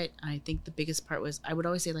agree to it. I think the biggest part was I would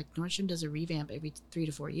always say like Nordstrom does a revamp every 3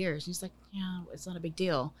 to 4 years. And she's like, yeah, it's not a big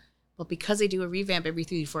deal. But because they do a revamp every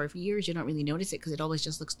 3 to 4 years, you don't really notice it because it always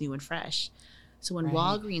just looks new and fresh. So when Right.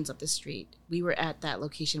 Walgreens up the street, we were at that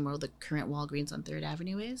location where the current Walgreens on 3rd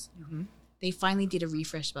Avenue is. Mm-hmm. They finally did a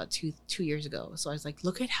refresh about two years ago. So I was like,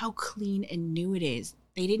 look at how clean and new it is.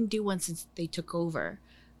 They didn't do one since they took over.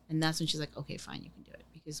 And that's when she's like, okay, fine, you can do it.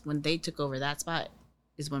 Because when they took over that spot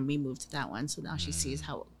is when we moved to that one. So now she sees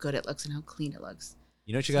how good it looks and how clean it looks.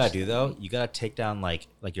 You know what you gotta do though? You gotta take down like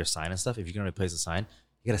your sign and stuff. If you're gonna replace a sign,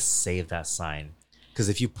 you gotta save that sign. Because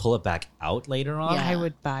if you pull it back out later on, Yeah. I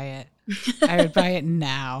would buy it. I would buy it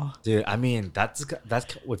now. dude, I mean that's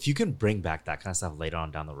if you can bring back that kind of stuff later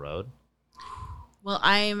on down the road. Well,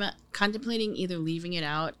 I'm contemplating either leaving it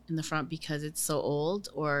out in the front because it's so old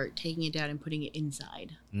or taking it down and putting it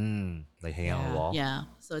inside. Like hanging on Yeah. the wall. Yeah.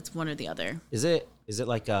 So it's one or the other. Is it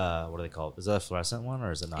like what are they called? Is it a fluorescent one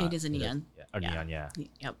or is it not? It is a neon. Yeah, or Yeah. neon, yeah.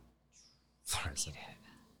 Yep. Fluorescent. Need it.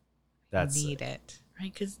 That's Need it.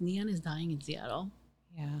 Right? Because neon is dying in Seattle.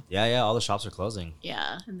 Yeah. yeah. All the shops are closing.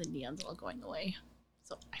 Yeah. And the neon's all going away.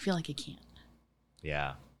 So I feel like it can't.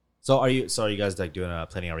 Yeah. So are you guys like doing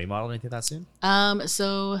planning a remodel or anything that soon?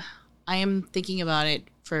 So I am thinking about it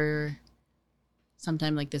for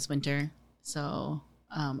sometime like this winter. So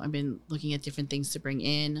I've been looking at different things to bring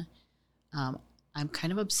in. I'm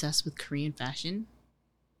kind of obsessed with Korean fashion.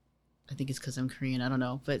 I think it's because I'm Korean. I don't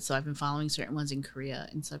know. But so I've been following certain ones in Korea.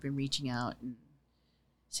 And so I've been reaching out and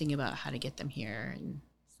seeing about how to get them here and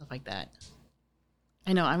stuff like that.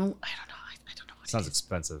 I know. I don't know. I don't know what Sounds it is.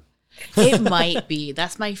 expensive. It might be.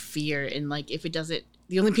 That's my fear. And like, if it doesn't,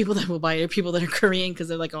 the only people that will buy it are people that are Korean because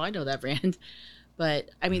they're like, oh, I know that brand. But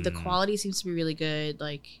I mean, the quality seems to be really good.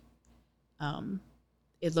 Like,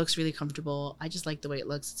 it looks really comfortable. I just like the way it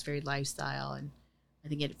looks. It's very lifestyle, and I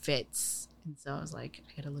think it fits. And so I was like,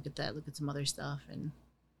 I gotta look at that. Look at some other stuff. And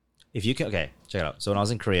If you can, okay, check it out. So when I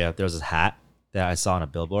was in Korea, there was this hat that I saw on a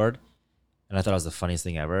billboard, and I thought it was the funniest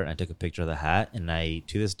thing ever. And I took a picture of the hat, and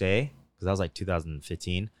to this day, because that was like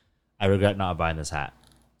 2015, I regret not buying this hat.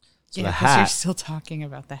 So Yeah, the because you're hat, still talking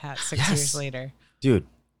about the hat 6 Yes. years later. dude,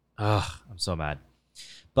 I'm so mad.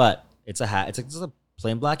 But it's a hat. It's like just a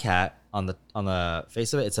plain black hat. On the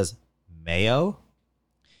face of it, it says mayo.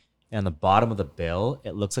 And on the bottom of the bill,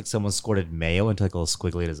 it looks like someone squirted mayo into like a little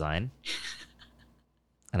squiggly design.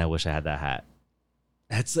 And I wish I had that hat.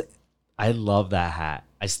 I love that hat.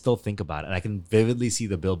 I still think about it, and I can vividly see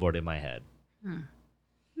the billboard in my head.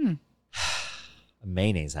 A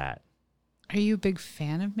mayonnaise hat. Are you a big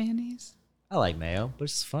fan of mayonnaise? I like mayo, but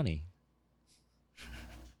it's just funny.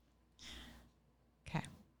 Okay.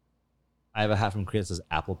 I have a hat from Korea that says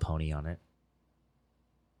apple pony on it.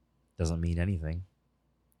 Doesn't mean anything,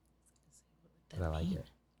 but I like it.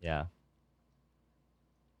 Yeah.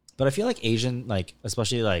 But I feel like Asian, like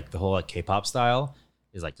especially like the whole like K-pop style,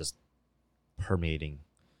 is like just permeating.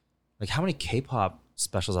 Like how many K-pop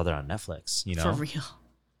specials are there on Netflix? You know, for real,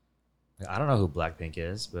 Like, I don't know who Blackpink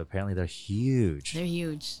is, but apparently they're huge. they're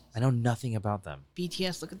huge. I know nothing about them.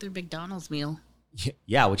 BTS, look at their McDonald's meal.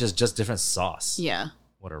 Yeah, which is just different sauce. Yeah.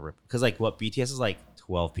 What a rip. Because like what BTS is like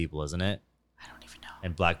 12 people, isn't it? I don't even know.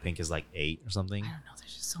 And Blackpink is like 8 or something. I don't know.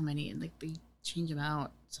 There's just so many, and like they change them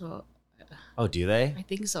out. So Oh, do they? I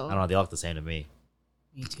think so. I don't know. They all look the same to me.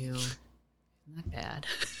 Me too. Not bad.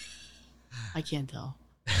 I can't tell.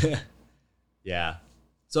 Yeah.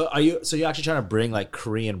 So you're actually trying to bring like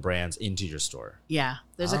Korean brands into your store? Yeah,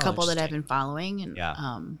 there's a Oh, couple that I've interesting. been following, and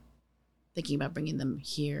Yeah. thinking about bringing them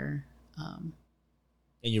here. And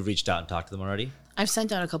you've reached out and talked to them already? I've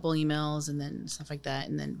sent out a couple emails and then stuff like that.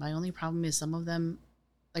 And then my only problem is some of them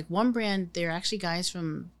like one brand, they're actually guys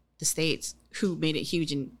from the States who made it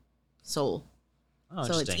huge in Seoul. Oh,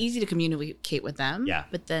 So it's interesting. easy to communicate with them. Yeah.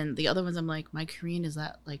 But then the other ones, I'm like, my Korean is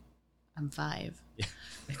that like I'm 5.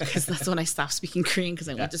 Because that's when I stopped speaking Korean because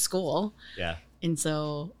I went to school. Yeah. And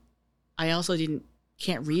so I also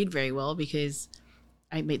can't read very well because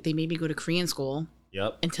they made me go to Korean school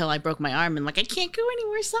Yep. until I broke my arm and like, I can't go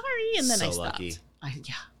anywhere. Sorry. And then So I stopped. lucky.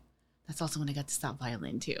 Yeah. That's also when I got to stop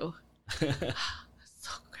violin too. So good.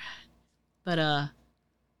 But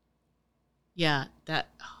yeah,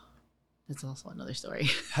 that's also another story.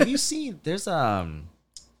 Have you seen? There's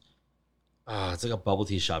it's like a bubble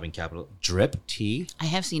tea shopping capital. Drip Tea. I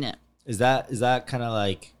have seen it. Is that kind of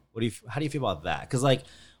like how do you feel about that? Because like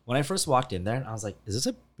when I first walked in there, I was like, is this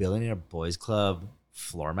a Billionaire Boys Club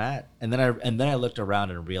floor mat? And then I looked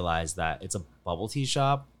around and realized that it's a bubble tea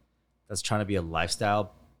shop that's trying to be a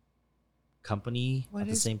lifestyle company at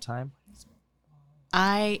the same time.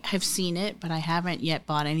 I have seen it, but I haven't yet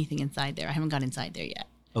bought anything inside there. I haven't got inside there yet.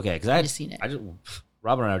 Okay, because I just seen it.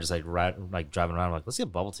 Robin and I were just like driving around, like, let's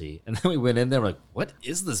get bubble tea, and then we went in there, we're like, what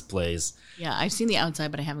is this place? Yeah, I've seen the outside,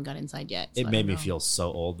 but I haven't got inside yet. So It made me feel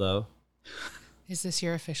so old, though. Is this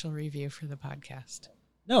your official review for the podcast?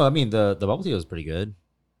 No, I mean the bubble tea was pretty good,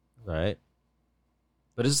 right?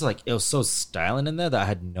 But it's just like it was so styling in there that I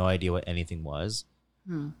had no idea what anything was.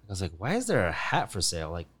 I was like, why is there a hat for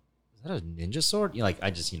sale? Like, is that a ninja sword? You know, like I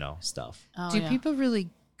just stuff. Oh, Do yeah. people really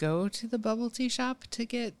go to the bubble tea shop to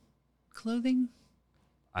get clothing?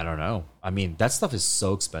 I don't know. I mean, that stuff is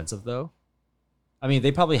so expensive, though. I mean,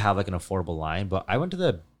 they probably have like an affordable line, but I went to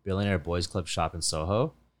the Billionaire Boys Club shop in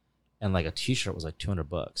Soho, and like a T-shirt was like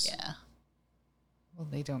 $200. Yeah. Well,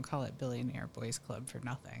 they don't call it Billionaire Boys Club for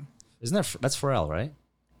nothing. Isn't that's Pharrell, right?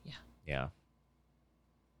 Yeah. Yeah.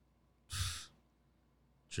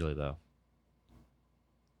 Truly, though.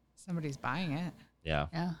 Somebody's buying it Yeah.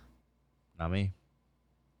 Yeah. Not me.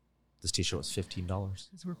 This T-shirt was $15,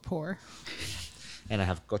 because we're poor. and I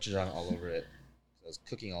have gochujang all over it. I was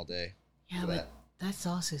cooking all day. Yeah, Look but at that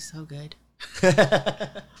sauce is so good.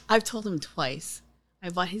 that. I've told him twice. I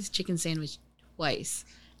bought his chicken sandwich twice,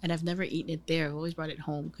 and I've never eaten it there. I've always brought it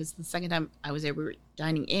home because the second time I was there, we were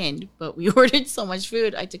dining in, but we ordered so much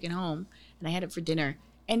food, I took it home, and I had it for dinner.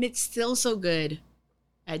 And it's still so good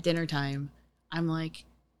at dinner time. I'm like,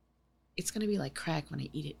 it's going to be like crack when I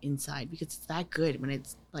eat it inside because it's that good when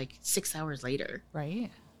it's like 6 hours later. Right?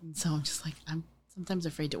 And so I'm just like, I'm sometimes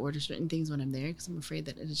afraid to order certain things when I'm there because I'm afraid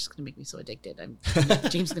that it's just going to make me so addicted.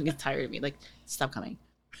 James is going to get tired of me. Like, stop coming.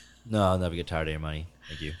 No, I'll never get tired of your money.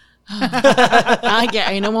 Thank you.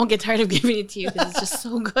 I won't get tired of giving it to you because it's just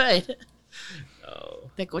so good. Oh,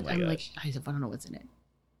 Like, oh my I'm gosh. like, I don't know what's in it.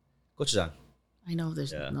 Gochujang. I know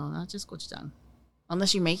there's Yeah. no, not just gochujang.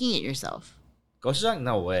 Unless you're making it yourself. Gochujang?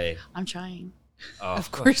 No way. I'm trying. Oh,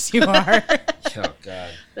 Of course you are. Oh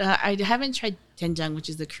god. I haven't tried doenjang, which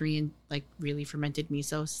is the Korean, like, really fermented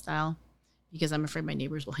miso style, because I'm afraid my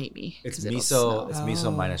neighbors will hate me. It's 'cause it'll miso. smell. It's Oh.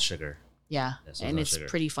 miso minus sugar. Yeah, Yeah, so and no it's sugar.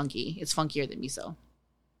 pretty funky. It's funkier than miso.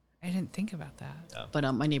 I didn't think about that. But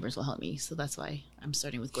my neighbors will help me, so that's why I'm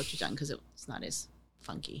starting with gochujang because it's not as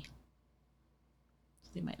funky.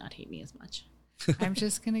 They might not hate me as much. I'm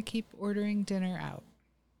just going to keep ordering dinner out.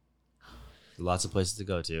 Lots of places to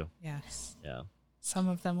go to. Yes. Yeah. Some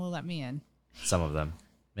of them will let me in. Some of them.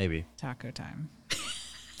 Maybe. Taco time.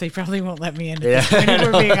 They probably won't let me in Yeah. if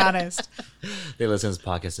we're being honest. They listen to this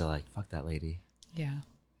podcast, they're like, fuck that lady. Yeah.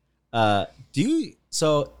 Do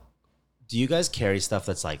you guys carry stuff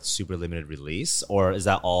that's like super limited release, or is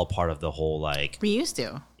that all part of the whole like We used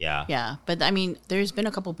to. yeah. Yeah, but I mean, there's been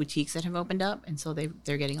a couple boutiques that have opened up, and so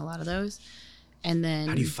they're getting a lot of those. And then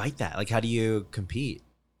How do you fight that? Like how do you compete?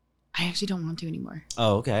 I actually don't want to anymore.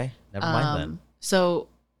 Oh, okay. Never mind then. So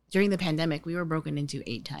during the pandemic, we were broken into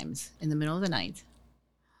 8 times in the middle of the night.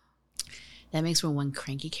 That makes for one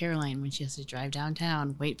cranky Caroline when she has to drive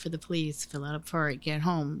downtown, wait for the police, fill out a report, get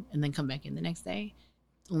home, and then come back in the next day,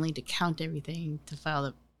 only to count everything, to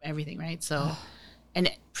file everything, right? So, and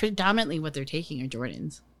predominantly what they're taking are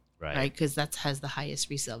Jordans, right? Because that has the highest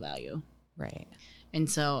resale value. Right. And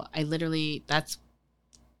so I literally, that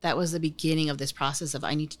was the beginning of this process of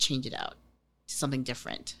I need to change it out to something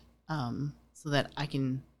different, so that I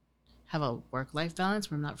can have a work-life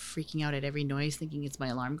balance where I'm not freaking out at every noise thinking it's my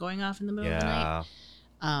alarm going off in the middle of the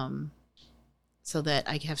night. So that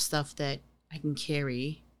I have stuff that I can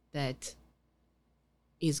carry that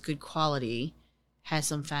is good quality, has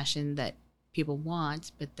some fashion that people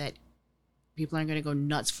want, but that people aren't going to go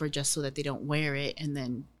nuts for just so that they don't wear it and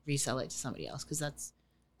then resell it to somebody else, because that's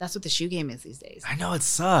what the shoe game is these days. I know it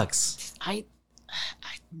sucks. I'm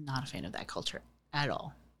not a fan of that culture at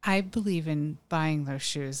all. I believe in buying those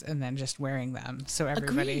shoes and then just wearing them. So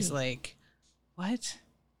everybody's Agree. like, what?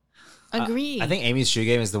 Agree. I think Amy's shoe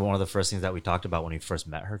game is one of the first things that we talked about when we first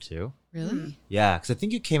met her too. Really? Mm. Yeah, because I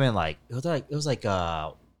think you came in like it was like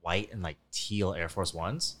white and like teal Air Force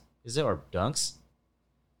Ones. Is it, or Dunks?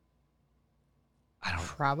 I don't.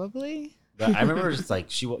 Probably. But I remember just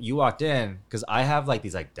like you walked in because I have like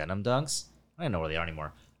these like denim Dunks. I don't know where they are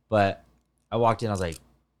anymore. But I walked in, I was like,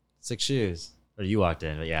 6 shoes. Or you walked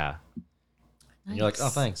in, but yeah. And you're like, oh,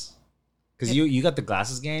 Nice. thanks. Because you got the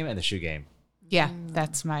glasses game and the shoe game. Yeah,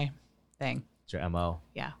 that's my thing. It's your MO.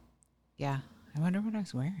 Yeah. I wonder what I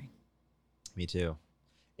was wearing. Me too.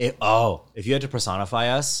 If you had to personify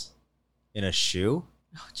us in a shoe,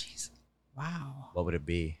 Oh, jeez. Wow. what would it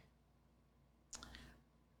be?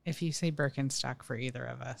 If you say Birkenstock for either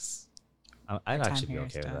of us. I'd Time actually be here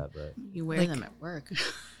okay is with done. that, but You wear Like- them at work.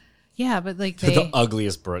 Yeah, but like they're they, the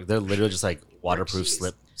ugliest brick. They're literally just like waterproof,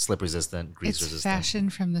 shoes. slip resistant, grease it's resistant. fashion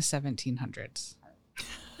from the 1700s.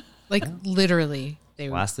 Like literally, they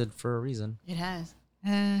were. Lasted for a reason. It has.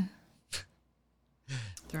 Uh,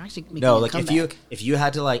 They're actually making No, a like comeback. if you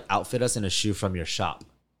had to like outfit us in a shoe from your shop,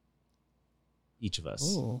 each of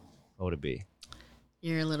us, ooh. what would it be?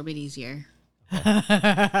 You're a little bit easier.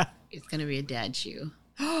 It's gonna be a dad shoe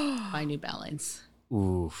by New Balance.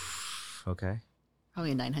 Oof. Okay.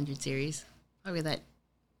 Probably a 900 series. Probably that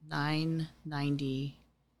 990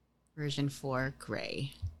 version 4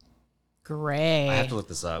 gray. Gray. I have to look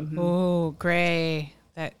this up. Oh, gray.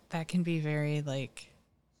 That can be very like.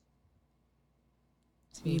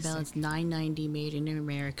 New Balance 990 made in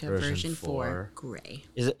America Version version 4 4. gray.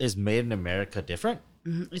 Is made in America different?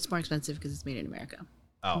 It's more expensive because it's made in America.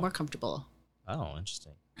 Oh. More comfortable. Oh,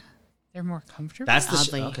 interesting. They're more comfortable. That's the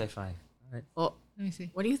Oddly. okay. Fine. All right. Oh, Let me see.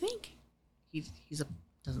 what do you think?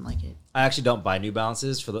 Doesn't like it. I actually don't buy New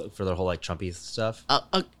Balances for their whole like Trumpy stuff.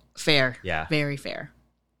 Fair. Yeah. Very fair.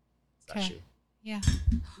 It's that Okay. shoe. Yeah.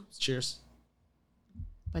 Cheers.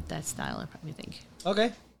 But that style, I probably think.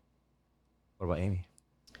 Okay. What about Amy?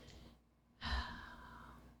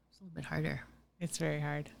 It's a little bit harder. It's very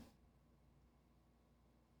hard.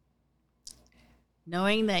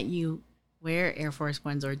 Knowing that you wear Air Force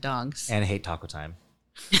Ones or Dunks. And hate Taco Time.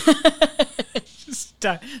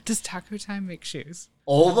 Does Taco Time make shoes?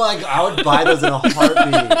 Oh my god, I would buy those in a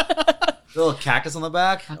heartbeat. The little cactus on the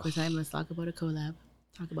back. Talk with time. Let's talk about a collab.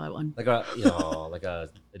 Talk about one. Like like a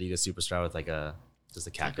Adidas Superstar with like just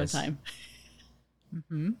a Taco cactus. time.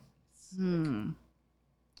 Mm-hmm.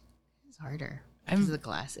 It's harder. I'm- Because of the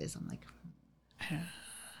glasses. I'm like,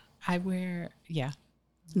 I wear. Yeah.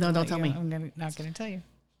 no, don't tell me. I'm not gonna tell you.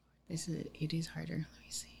 It is harder. Let me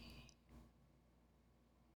see.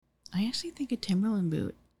 I actually think a Timberland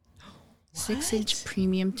boot. 6-inch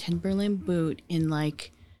premium Timberland boot in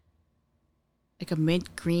like a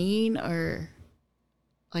mint green or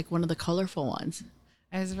like one of the colorful ones.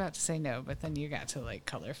 I was about to say no, but then you got to like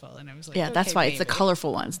colorful, and I was like, Yeah, that's okay, why it's the maybe.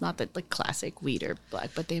 colorful ones, not the like classic wheat or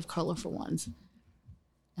black, but they have colorful ones.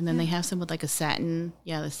 And then they have some with like a satin,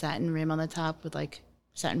 the satin rim on the top with like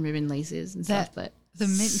satin ribbon laces and stuff. But The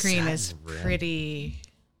mint green is Satin rim. pretty.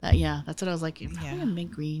 that's what I was like. Probably Yeah. a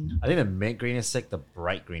mint green. I think the mint green is sick. The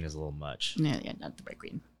bright green is a little much. Yeah, not the bright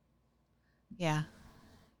green. Yeah.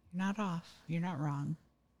 You're not off. You're not wrong.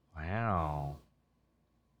 Wow.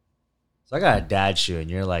 So I got a dad shoe, and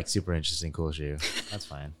you're like super interesting, cool shoe. That's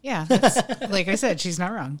fine. Yeah. That's, like I said, she's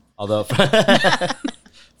not wrong. Although,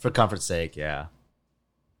 for comfort's sake, yeah.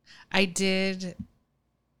 I did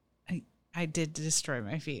destroy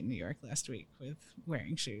my feet in New York last week with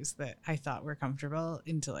wearing shoes that I thought were comfortable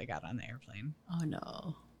until I got on the airplane. Oh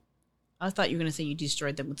no. I thought you were gonna say you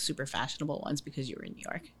destroyed them with super fashionable ones because you were in New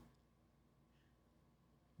York.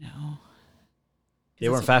 No. They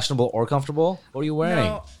weren't fashionable or comfortable. What were you wearing?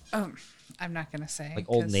 No, I'm not going to say. Like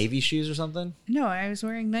Old 'cause- Navy shoes or something? No, I was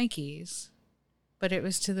wearing Nikes, but it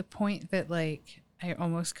was to the point that like I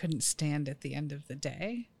almost couldn't stand at the end of the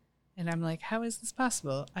day. And I'm like, how is this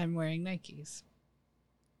possible? I'm wearing Nikes.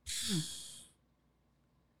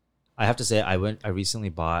 I have to say, I recently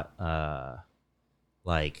bought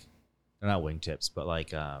like, they're not wingtips, but like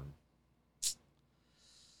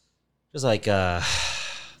just like the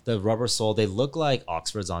rubber sole. They look like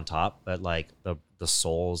Oxfords on top, but like the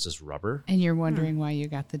sole's just rubber. And you're wondering why you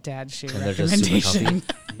got the dad shoe And they're just super recommendation.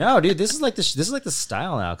 comfy. No, dude, this is like the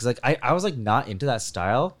style now. Because like I was like not into that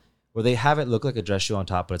style where they have it look like a dress shoe on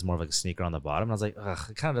top, but it's more of like a sneaker on the bottom. And I was like, ugh,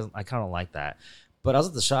 I kind of don't like that. But I was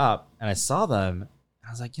at the shop and I saw them. And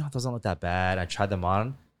I was like, those don't look that bad. I tried them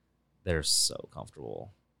on. They're so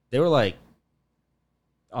comfortable. They were like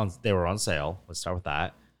on sale. Let's start with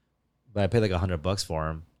that. But I paid like $100 for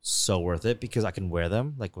them. so worth it because I can wear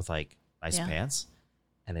them like with like nice Yeah. pants,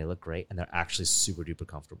 and they look great, and they're actually super duper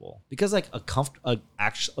comfortable. Because like a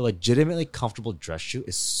legitimately comfortable dress shoe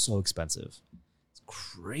is so expensive. It's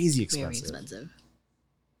crazy Very expensive. expensive.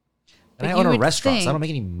 And I But own you a would restaurant, so I think- don't make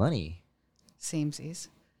any money. Samesies.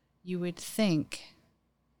 You would think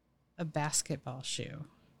a basketball shoe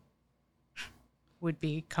would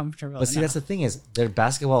be comfortable. But see, that's the thing is they're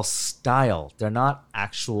basketball style. They're not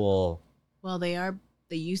actual. Well, they are.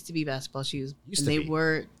 They used to be basketball shoes, Used and to they be.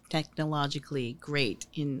 were technologically great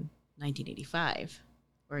in 1985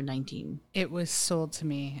 or 19. It was sold to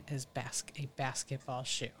me as a basketball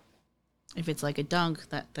shoe. If it's like a dunk,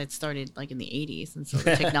 that started like in the 80s, and so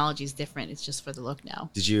the technology is different. It's just for the look now.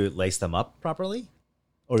 Did you lace them up properly,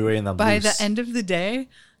 or were you wearing them By loose? the end of the day,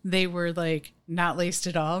 they were like not laced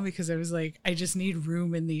at all because I was like, I just need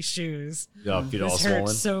room in these shoes. Yeah, feet all This swollen.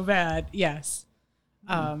 hurts so bad. Yes.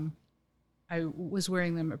 I was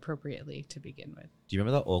wearing them appropriately to begin with. Do you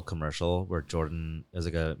remember that old commercial where Jordan, it was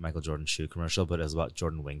like a Michael Jordan shoe commercial, but it was about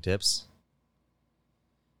Jordan wingtips?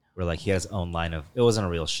 Where like he had his own line of, it wasn't a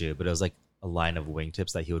real shoe, but it was like a line of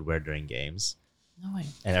wingtips that he would wear during games. No way.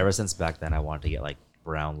 And ever since back then, I wanted to get like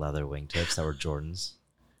brown leather wingtips that were Jordans.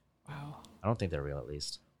 Wow. I don't think they're real, at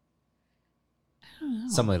least. I don't know.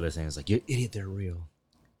 Somebody listening is like, you idiot, they're real.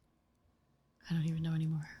 I don't even know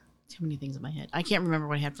anymore. Too many things in my head. I can't remember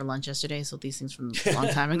what I had for lunch yesterday, so these things from a long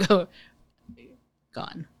time ago,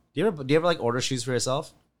 gone. Do you ever like order shoes for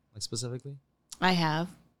yourself, like specifically? I have.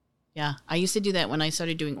 Yeah. I used to do that when I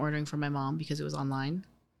started doing ordering for my mom because it was online.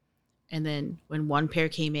 And then when one pair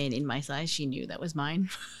came in my size, she knew that was mine.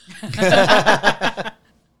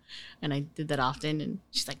 And I did that often. And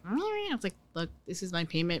she's like, "Meow." I was like, look, this is my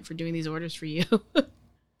payment for doing these orders for you.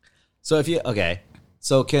 So if you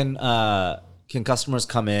so can customers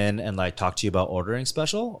come in and like talk to you about ordering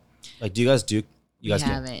special? Like, do you guys do? You guys we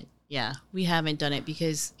do? haven't. Yeah, we haven't done it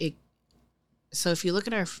because it. So if you look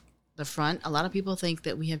at the front, a lot of people think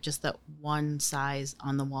that we have just that one size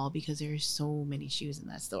on the wall because there's so many shoes in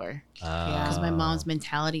that store. Because my mom's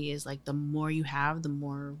mentality is like the more you have, the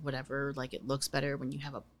more whatever, like it looks better when you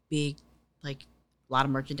have a big, like a lot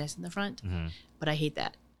of merchandise in the front. Mhm. But I hate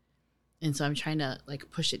that. And so I'm trying to like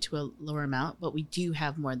push it to a lower amount, but we do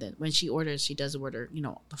have more than when she orders, she does order,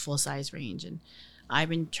 the full size range. And I've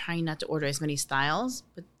been trying not to order as many styles,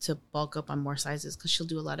 but to bulk up on more sizes because she'll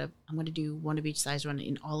do a lot of, I'm going to do one of each size run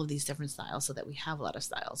in all of these different styles so that we have a lot of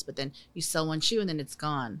styles. But then you sell one shoe and then it's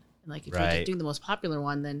gone. And like if you're Right. just doing the most popular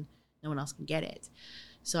one, then no one else can get it.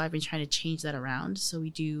 So I've been trying to change that around. So we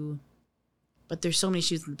do, but there's so many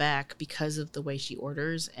shoes in the back because of the way she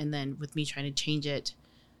orders. And then with me trying to change it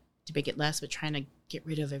to make it less, but trying to get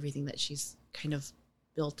rid of everything that she's kind of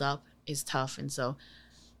built up is tough. And so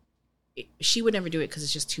she would never do it because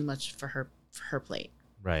it's just too much for her plate.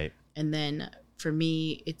 Right. And then for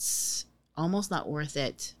me, it's almost not worth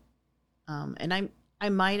it. And I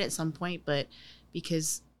might at some point, but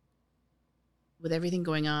because with everything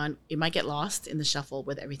going on, it might get lost in the shuffle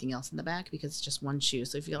with everything else in the back because it's just one shoe.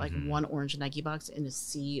 So if you got like one orange Nike box in a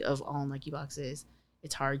sea of all Nike boxes,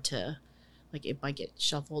 it's hard to, like, it might get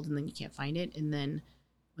shuffled and then you can't find it. And then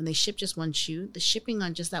when they ship just one shoe, the shipping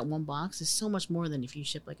on just that one box is so much more than if you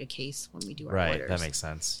ship like a case when we do our Right. orders. That makes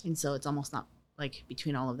sense. And so it's almost not like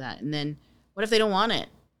between all of that. And then what if they don't want it?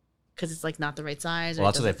 Because it's like not the right size. Or Well,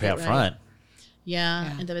 it that's what they doesn't pay fit up right. front. Yeah.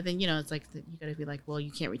 Yeah. And then, but then, it's like you got to be like, well, you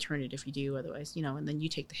can't return it if you do. Otherwise, and then you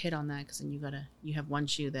take the hit on that because then you have one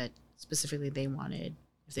shoe that specifically they wanted.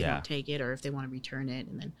 If they Yeah. don't take it or if they want to return it.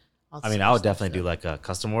 And then all I mean, I would definitely do like a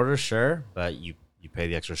custom order, sure, but you pay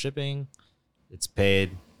the extra shipping. It's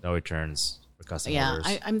paid, no returns for custom Yeah,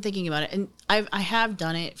 orders. I'm thinking about it, and I have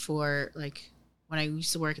done it for like when I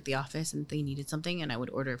used to work at the office, and they needed something, and I would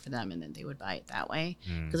order it for them, and then they would buy it that way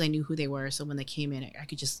because I knew who they were. So when they came in, I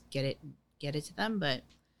could just get it to them. But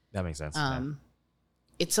That makes sense.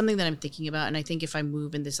 it's something that I'm thinking about, and I think if I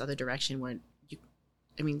move in this other direction, where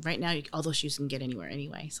right now all those shoes can get anywhere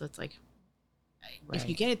anyway, so it's like. If you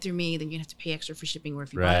Right. get it through me, then you have to pay extra for shipping. Or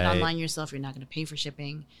if you buy it Right. online yourself, you're not going to pay for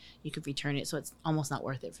shipping. You could return it, so it's almost not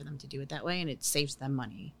worth it for them to do it that way, and it saves them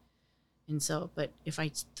money. And so, but if I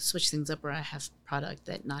switch things up, where I have product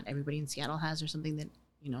that not everybody in Seattle has, or something that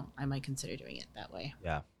I might consider doing it that way.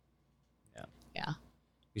 Yeah. Yeah.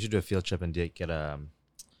 We should do a field trip and get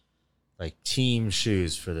like team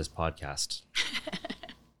shoes for this podcast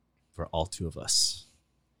for all two of us.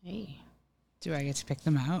 Hey. Do I get to pick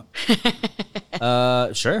them out?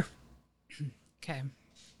 Sure, Okay.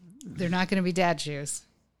 They're not going to be dad shoes.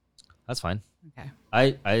 that's fine. Okay.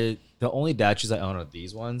 I the only dad shoes I own are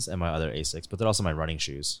these ones and my other Asics, but they're also my running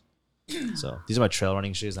shoes. So these are my trail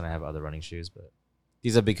running shoes, and I have other running shoes, but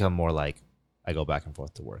These have become more like I go back and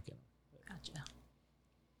forth to work in. Gotcha.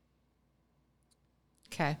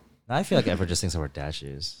 Okay. Now I feel like everyone just thinks I wear dad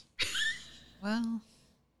shoes. Well,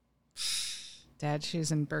 dad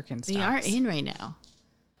shoes and Birkenstocks. They are in right now.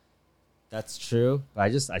 That's true.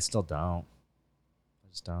 But I still don't. I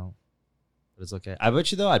just don't. But it's okay. I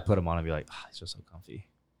bet you though, I'd put them on and be like, oh, these are so comfy.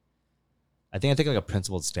 I take like a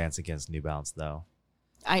principled stance against New Balance though.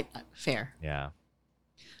 Fair. Yeah.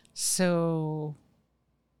 So,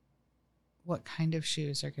 what kind of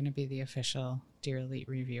shoes are going to be the official Dear Elite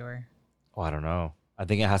reviewer? Oh, I don't know. I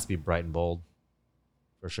think it has to be bright and bold,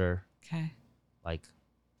 for sure. Okay. Like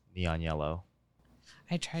neon yellow.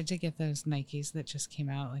 I tried to get those Nikes that just came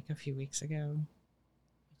out like a few weeks ago.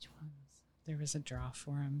 Which ones? There was a draw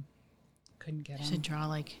for them. Couldn't get There's them. a draw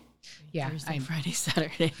like Yeah, Thursday, I'm- Friday,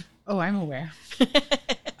 Saturday. Oh, I'm aware.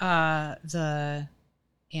 The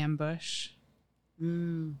Ambush.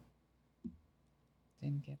 Mm.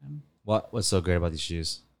 Didn't get them. What's so great about these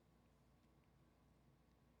shoes?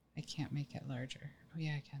 I can't make it larger. Oh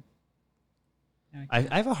yeah, I can. No,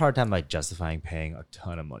 I have a hard time like justifying paying a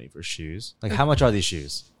ton of money for shoes. Like, how much are these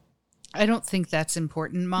shoes? I don't think that's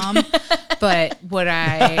important, Mom. But what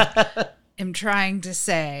I am trying to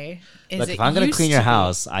say is, Like, it if I'm gonna used clean your to be-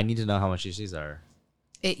 house, I need to know how much these shoes are.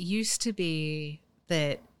 It used to be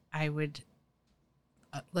that I would,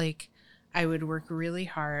 I would work really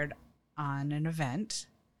hard on an event,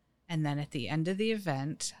 and then at the end of the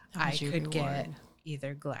event, That I was your could get reward.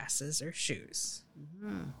 either glasses or shoes.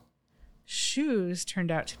 Mhm. Shoes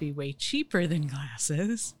turned out to be way cheaper than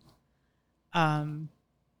glasses. And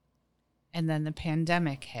then the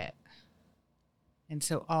pandemic hit. And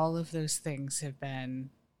so all of those things have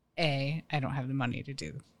been I don't have the money to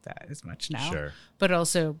do that as much now. Sure. But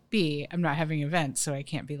also B, I'm not having events, so I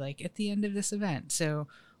can't be like at the end of this event. So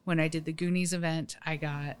when I did the Goonies event, I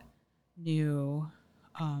got new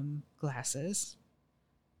glasses,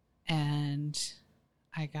 and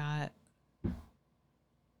I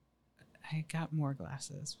got more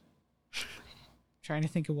glasses. Trying to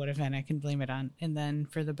think of what event I can blame it on. And then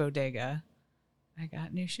for the bodega, I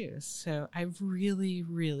got new shoes. So I've really,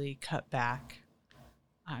 really cut back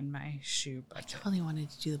on my shoe I budget. totally wanted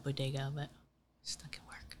to do the bodega, but it's not gonna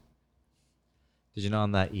work. Did you know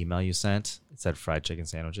on that email you sent, it said fried chicken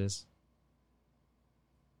sandwiches?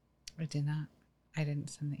 I did not. I didn't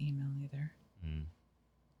send the email either. Mm.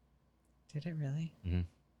 Did it really? Mm-hmm.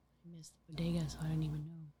 I missed the bodega, so I don't even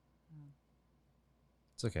know.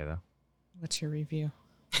 It's okay though. What's your review?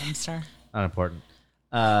 1 star? Not important.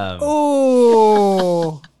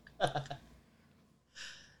 Oh!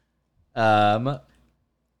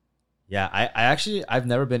 Yeah, I've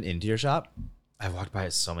never been into your shop. I've walked by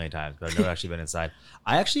it so many times, but I've never actually been inside.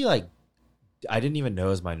 I didn't even know it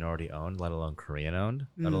was minority owned, let alone Korean owned,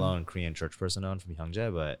 let alone Korean church person owned from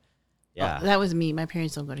Hyungjae. But yeah, Oh, that was me. My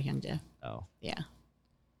parents don't go to Hyungjae. oh, Yeah.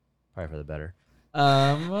 probably for the better.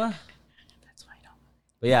 That's why I don't.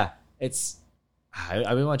 But yeah, it's. I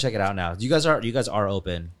really want to check it out now. You guys are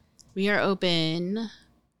open We are open.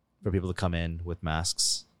 for people to come in with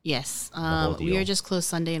masks Yes. whole We deal. are just closed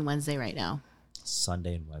Sunday and Wednesday right now.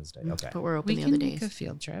 Sunday and Wednesday. Okay. But we're open We the can other make days. a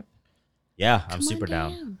field trip. Yeah, I'm Come super on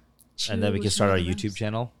down. And then we can Choose start our one of the YouTube rooms.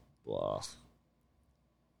 channel. Whoa.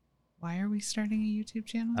 Why are we starting a YouTube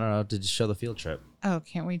channel? I don't know, to just show the field trip. Oh,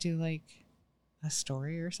 can't we do like a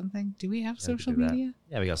story or something? Do we have Yeah, we could social do that. media?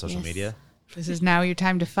 Yeah, we got social Yes. media. This is now your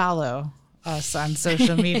time to follow us on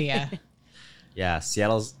social media. Yeah,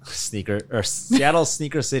 Seattle Sneaker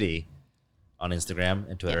City on Instagram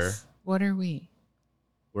and Twitter. Yes. What are we?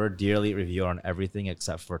 We're Dear Elite Reviewer on everything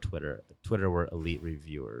except for Twitter. Twitter, we're Elite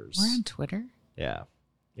Reviewers. We're on Twitter. Yeah,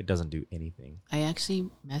 it doesn't do anything. I actually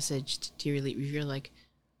messaged Dear Elite Reviewer like,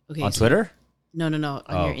 okay. On so- Twitter? No, on your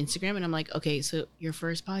Oh. Instagram. And I'm like, okay, so your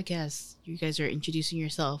first podcast, you guys are introducing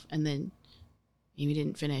yourself. And then Amy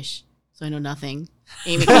didn't finish. So I know nothing.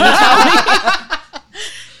 Amy, can you tell me?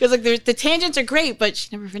 Because like the tangents are great, but she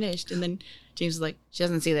never finished. And then James was like, she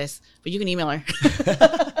doesn't see this, but you can email her.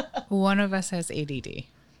 One of us has ADD.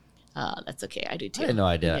 That's okay. I do too. I had no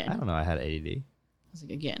idea. Again. I don't know. I had ADD. I was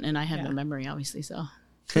like, again, and I have no Yeah. memory, obviously. So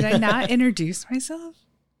Did I not introduce myself?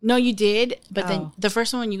 no, you did, but then Oh. the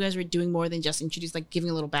first one you guys were doing more than just introduce, like giving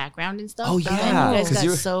a little background and stuff. Oh, But then yeah, you guys 'cause got you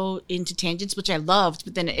were- so into tangents, which I loved.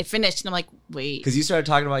 But then it finished, and I'm like, wait, Because you started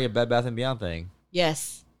talking about your Bed Bath & Beyond thing.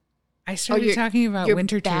 yes, I started your- talking about your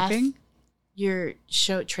winter bath- tripping. your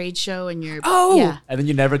trade show, and your Oh! yeah. And then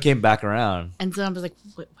you never came back around. And so I was like,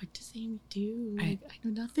 what does Amy do? I- Like, I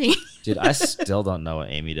know nothing. Dude, I still don't know what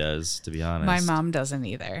Amy does, to be honest. My mom doesn't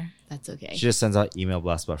either. That's okay. She just sends out email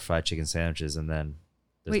blasts about fried chicken sandwiches and then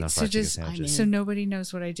There's Wait, no so fried chicken just sandwiches. so nobody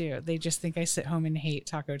knows what I do. They just think I sit home and hate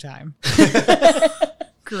Taco Time.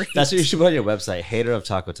 Great. That's what you should put on your website. Hater of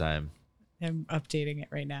Taco Time. I'm updating it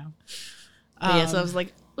right now. But yeah, so I was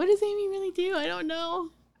like, what does Amy really do? I don't know.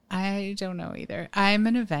 I don't know either. I'm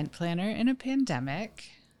an event planner in a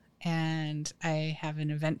pandemic, and I have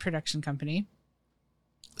an event production company.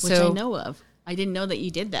 Which I know of. I didn't know that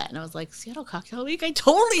you did that. And I was like, Seattle Cocktail Week? I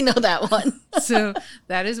totally know that one. So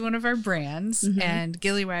that is one of our brands, and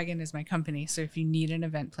Gilly Wagon is my company. So if you need an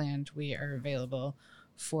event planned, we are available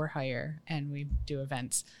for hire, and we do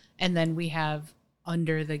events. And then we have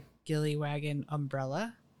under the Gilly Wagon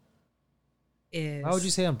umbrella is... Why would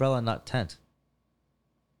you say umbrella and not tent?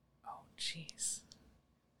 Oh, jeez.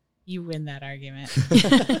 You win that argument.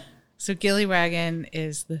 So Gilly Wagon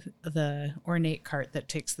is the ornate cart that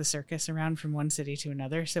takes the circus around from one city to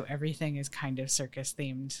another. So everything is kind of circus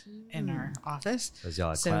themed in our office. Because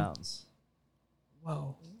y'all are clowns.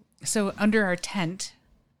 Whoa. So under our tent,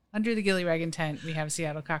 under the Gilly Wagon tent, we have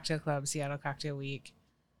Seattle Cocktail Club, Seattle Cocktail Week,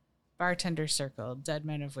 Bartender Circle, Dead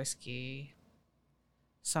Men of Whiskey,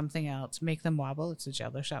 something else. Make Them Wobble. It's a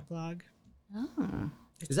Jello Shot blog. Oh.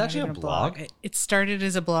 It's not actually even a blog? It started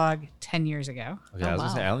as a blog 10 years ago. Okay, I was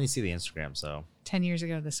gonna say I only see the Instagram, so 10 years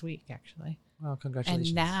ago this week, actually. well, congratulations.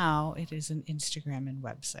 And now it is an Instagram and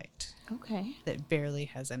website Okay. that barely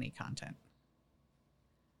has any content.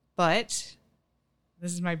 But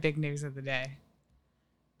this is my big news of the day.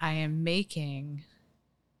 I am making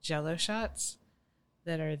Jello shots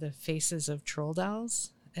that are the faces of troll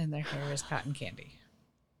dolls, and their hair is cotton candy.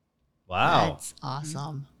 Wow. That's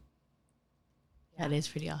awesome. That is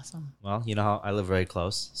pretty awesome. Well, you know how I live very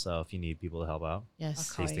close, so if you need people to help out,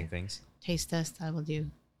 Yes. Call tasting you. things. Taste test, I will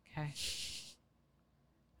do. Okay.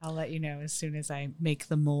 I'll let you know as soon as I make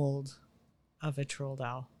the mold of a troll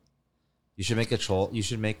doll. You should make a troll. You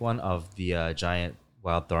should make one of the giant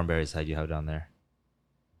wild thornberries that you have down there.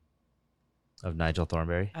 Of Nigel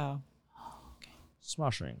Thornberry. Oh.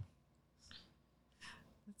 Smashing.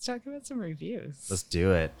 Let's talk about some reviews. Let's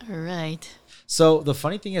do it. All right. So the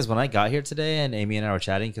funny thing is, when I got here today, and Amy and I were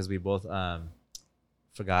chatting because we both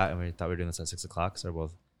forgot and we thought we were doing this at 6 o'clock, so we're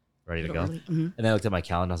both ready to go. Mhm. And then I looked at my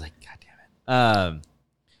calendar. I was like, God damn it.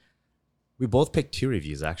 We both picked 2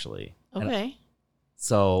 reviews actually. And Okay.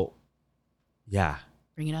 so, yeah.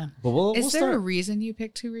 Bring it on. But we'll Is there start. a reason you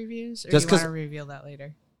picked 2 reviews? Or Just do you want 'cause- to reveal that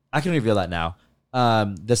later? I can reveal that now.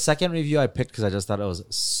 The second review I picked because I just thought it was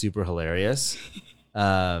super hilarious.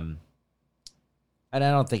 And I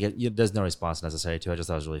don't think there's no response necessary to it. I just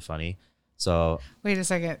thought it was really funny. So Wait a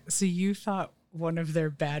second. So you thought one of their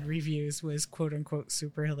bad reviews was quote unquote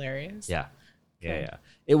super hilarious? yeah. Okay. Yeah.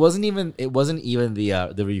 It wasn't even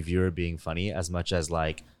the reviewer being funny as much as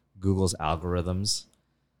like Google's algorithms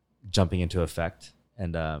jumping into effect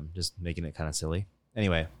and just making it kind of silly.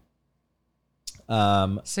 Anyway.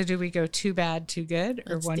 So do we go 2 bad, 2 good,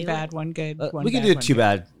 or Let's 1 do bad, it. 1 good, 1 we can bad, do 1 too good?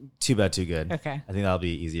 bad, too good. Okay. I think that'll be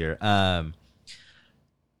easier.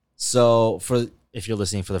 So if you're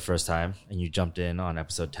listening for the first time and you jumped in on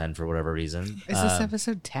episode 10 for whatever reason, Is this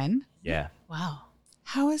episode 10? yeah. Wow.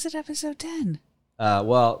 How is it episode 10?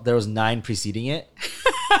 Well, there was 9 preceding it,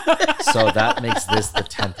 so that makes this the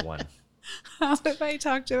 10th one. How have I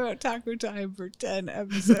talked about Taco Time for 10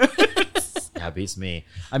 episodes? That beats me.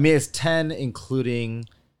 I mean, it's 10 including.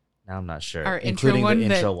 Now I'm not sure. Our intro including one the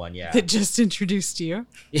that, intro one, yeah. that just introduced you.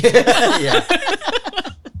 yeah.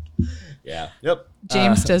 Yeah. Yep.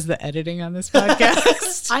 James does the editing on this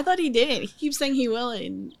podcast. I thought he didn't. He keeps saying he will,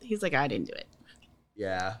 and he's like, I didn't do it.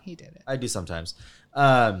 Yeah. He did it. I do sometimes.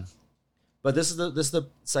 But this is the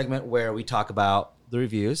segment where we talk about the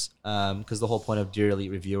reviews, because the whole point of Dear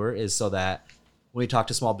Elite Reviewer is so that when we talk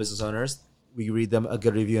to small business owners, we read them a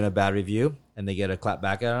good review and a bad review, and they get a clap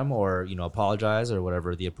back at them or apologize or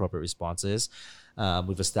whatever the appropriate response is.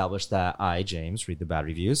 We've established that I, James, read the bad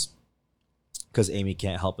reviews because Amy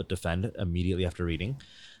can't help but defend immediately after reading.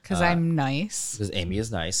 Because I'm nice. Because Amy is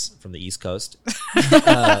nice from the East Coast.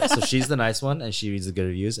 So she's the nice one, and she reads the good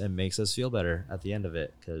reviews and makes us feel better at the end of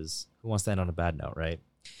it, because who wants to end on a bad note, right?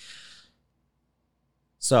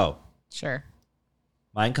 So Sure.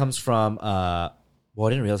 mine comes from, I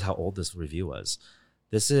didn't realize how old this review was.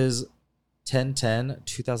 This is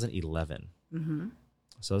 10/10/2011. Mm-hmm.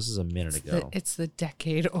 So this is a minute ago. It's the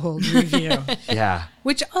decade-old review. Yeah.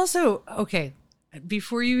 Which also, okay,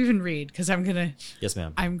 before you even read, because Yes,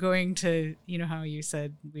 ma'am. I'm going to, you know how you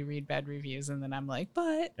said we read bad reviews, and then I'm like,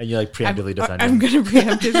 but And you like preemptively defend I'm it. going to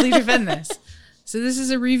preemptively defend this. So this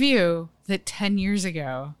is a review that 10 years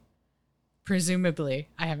ago, presumably,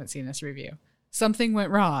 I haven't seen this review, something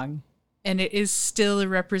went wrong, and it is still a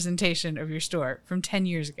representation of your store from 10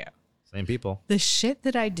 years ago. Same people. The shit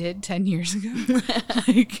that I did 10 years ago.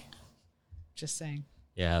 Like, just saying.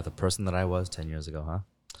 Yeah, the person that I was 10 years ago, huh?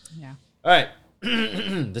 Yeah. All right.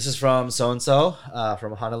 This is from so-and-so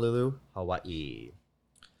from Honolulu, Hawaii.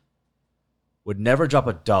 Would never drop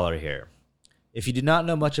 $1 here. If you do not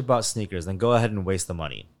know much about sneakers, then go ahead and waste the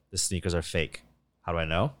money. The sneakers are fake. How do I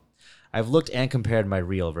know? I've looked and compared my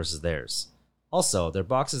real versus theirs. Also, their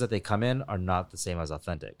boxes that they come in are not the same as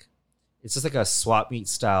authentic. It's just like a swap meet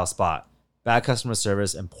style spot. Bad customer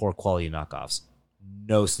service and poor quality knockoffs.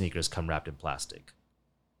 No sneakers come wrapped in plastic.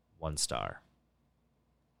 1 star.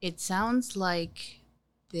 It sounds like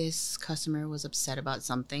this customer was upset about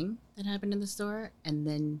something that happened in the store and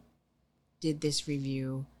then did this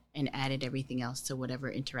review and added everything else to whatever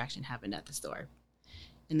interaction happened at the store.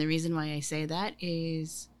 And the reason why I say that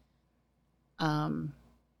is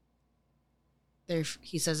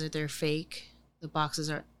he says that they're fake. The boxes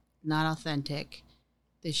are not authentic.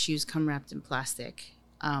 The shoes come wrapped in plastic.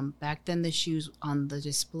 Back then, the shoes on the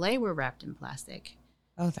display were wrapped in plastic.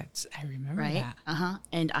 Oh, I remember Right? that.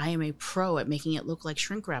 And I am a pro at making it look like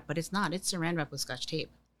shrink wrap, but it's not. It's saran wrap with Scotch tape.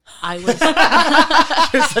 I was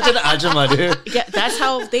You're such an ajumma, dude. yeah, that's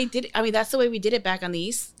how they did it. I mean, that's the way we did it back on the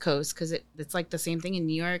East Coast because it's like the same thing in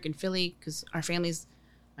New York and Philly because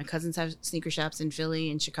my cousins have sneaker shops in Philly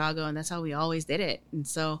and Chicago, and that's how we always did it. And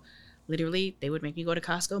so literally they would make me go to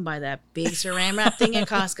Costco and buy that big saran wrap thing at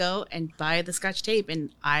Costco and buy the Scotch tape. And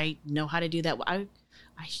I know how to do that. I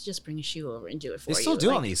should just bring a shoe over and do it for They you. still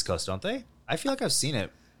do on the East Coast, don't they? I feel like I've seen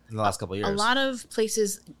it in the last couple of years. A lot of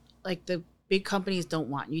places, like the big companies, don't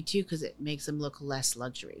want you to because it makes them look less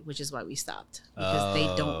luxury, which is why we stopped because they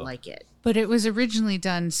don't like it. But it was originally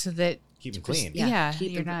done so that Keep them clean. yeah,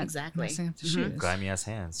 keep you're them- not exactly. messing up the Mhm. shoes. Grimy ass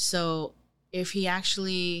hands. So if he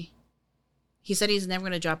said he's never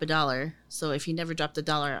going to drop $1. So if he never dropped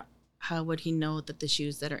 $1, how would he know that the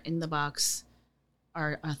shoes that are in the box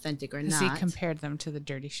are authentic or Because not? he compared them to the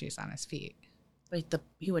dirty shoes on his feet. But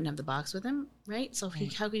he wouldn't have the box with him, right? So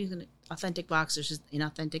Right. how could he gonna authentic box versus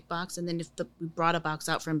inauthentic box? And then if we brought a box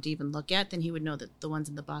out for him to even look at, then he would know that the ones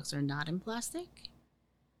in the box are not in plastic.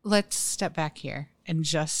 Let's step back here. And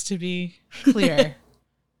just to be clear,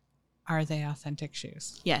 are they authentic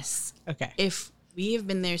shoes? Yes. Okay. If we have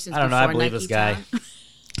been there since I don't know. before I believe Nike this guy.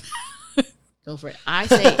 Town, go for it. I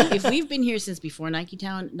say if we've been here since before Nike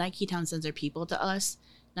Town sends their people to us.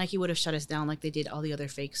 Nike would have shut us down like they did all the other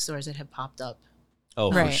fake stores that have popped up Oh,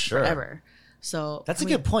 Right. for sure. forever. So That's a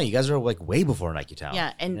good point. You guys are like way before Nike Town.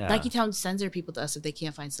 Yeah, and Nike Town sends their people to us if they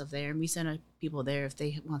can't find stuff there, and we send our people there if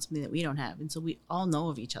they want something that we don't have, and so we all know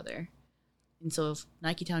of each other. And so if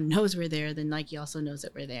Nike Town knows we're there, then Nike also knows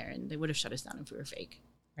that we're there, and they would have shut us down if we were fake.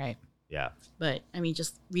 Right. Yeah. But I mean,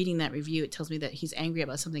 just reading that review, it tells me that he's angry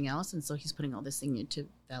about something else, and so he's putting all this thing in to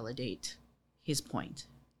validate his point.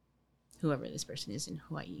 Whoever this person is in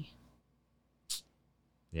Hawaii,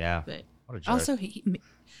 Yeah. but What a jerk. Also,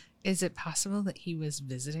 is it possible that he was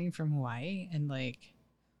visiting from Hawaii and like,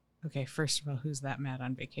 okay, first of all, who's that mad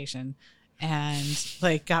on vacation, and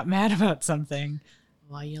like got mad about something?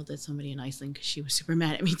 well, I yelled at somebody in Iceland because she was super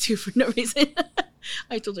mad at me too for no reason.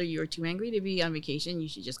 I told her you were too angry to be on vacation. You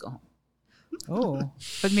should just go home. Oh,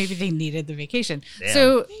 but maybe they needed the vacation.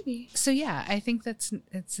 Damn. Maybe. So yeah, I think it's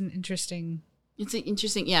an interesting. It's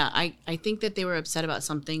interesting. Yeah, I think that they were upset about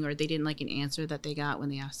something or they didn't like an answer that they got when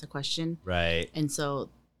they asked the question. Right. And so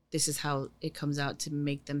this is how it comes out to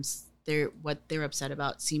make them what they're upset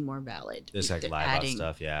about seem more valid. Just like They're lie about adding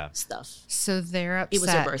stuff. Yeah. stuff. So they're upset, It was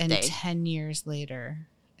her and birthday. 10 years later,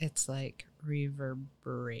 it's like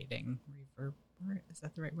reverberating. Is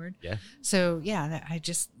that the right word? Yeah. So yeah, I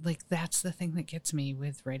just like that's the thing that gets me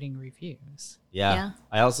with writing reviews. Yeah. Yeah.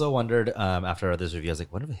 I also wondered after this review, I was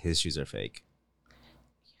like, what if his shoes are fake?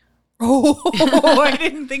 Oh, I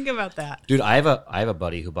didn't think about that. Dude, I have a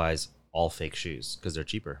buddy who buys all fake shoes because they're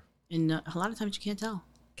cheaper. And a lot of times you can't tell.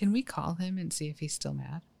 Can we call him and see if he's still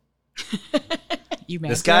mad? You mad?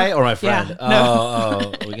 This guy Joe? or my friend? Yeah,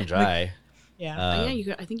 Oh, we can try. Yeah.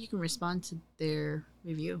 Yeah, I think you can respond to their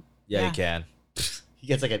review. Yeah, Yeah. you can. He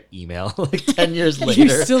gets like an email like 10 years You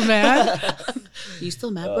later. still mad? You still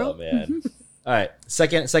mad, bro? Oh man! All right,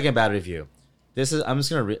 second bad review. This is I'm just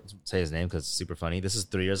gonna say his name because it's super funny. This is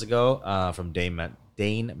 3 years ago from Dane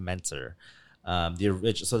Mentzer.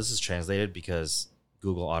 So this is translated because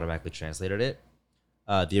Google automatically translated it.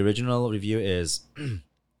 The original review is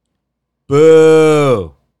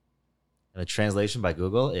 "boo," and the translation by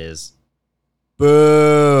Google is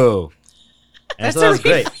 "boo." And so that was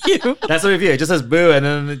great. review. That's the review. It just says boo, and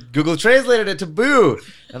then Google translated it to boo.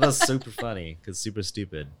 And that was super funny because super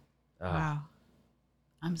stupid. Wow.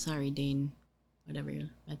 I'm sorry, Dane. Whatever,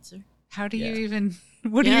 Metzer. How do you Yeah. even?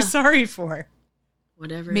 What are Yeah. you sorry for?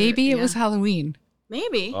 Whatever. Maybe it yeah. was Halloween.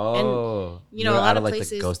 Maybe. Oh, you know, a were lot out of like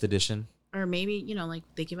places- the Ghost Edition. Or maybe, you know, like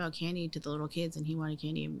they give out candy to the little kids and he wanted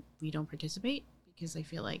candy and we don't participate because I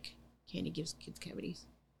feel like candy gives kids cavities.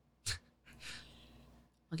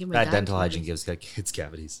 I'll give my Bad dad dental cavities. hygiene gives kids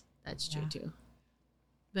cavities. That's true Yeah. too.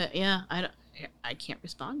 But yeah, I can't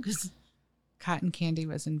respond because Cotton candy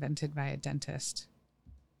was invented by a dentist,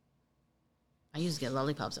 I used to get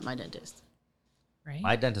lollipops at my dentist. right?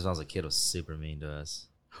 My dentist when I was a kid was super mean to us.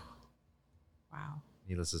 Wow.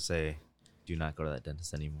 Needless to say, do not go to that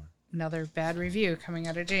dentist anymore. Another bad review coming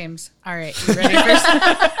out of James. All right, you ready for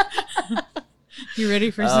some, you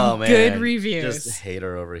ready for some good reviews? Just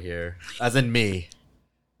hater over here. As in me.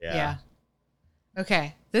 Yeah.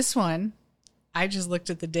 Okay, this one, I just looked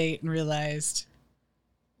at the date and realized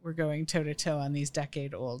we're going toe to toe on these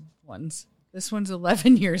decade-old ones. This one's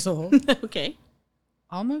 11 years old, Okay.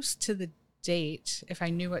 almost to the date. If I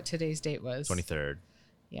knew what today's date was, 23rd.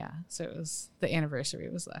 Yeah, so it was the anniversary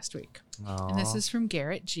was last week. Aww. And this is from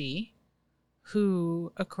Garrett G,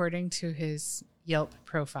 who, according to his Yelp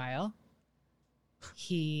profile,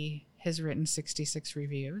 he has written 66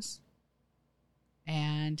 reviews.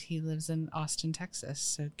 And he lives in Austin, Texas.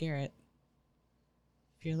 So, Garrett,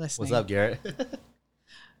 if you're listening. What's up, Garrett?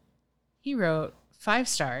 He wrote 5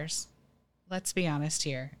 stars. Let's be honest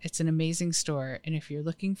here. It's an amazing store. And if you're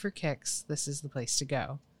looking for kicks, this is the place to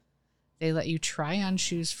go. They let you try on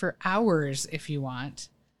shoes for hours if you want.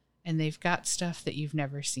 And they've got stuff that you've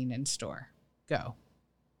never seen in store. Go.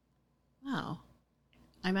 Wow.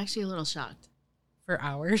 I'm actually a little shocked. For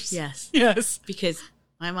hours? Yes. Yes. Because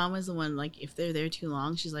my mom was the one, like, if they're there too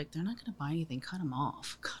long, she's like, they're not going to buy anything. Cut them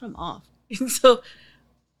off. Cut them off. And so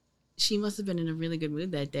she must have been in a really good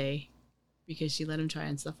mood that day because she let him try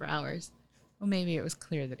on stuff for hours. Well, maybe it was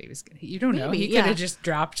clear that he was good. You don't know. Maybe, He could yeah. have just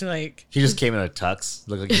dropped, like, He just came in a tux.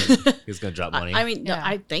 Looked like he was going to drop money. I mean, no, Yeah.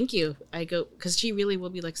 I thank you. I go, because she really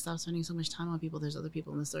will be like, stop spending so much time on people. There's other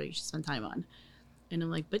people in the store you should spend time on. And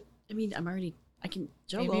I'm like, but I mean, I can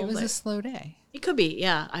juggle. maybe it was but a slow day. it could be,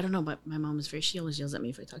 yeah. I don't know, but my mom is she always yells at me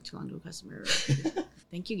if I talk too long to a customer.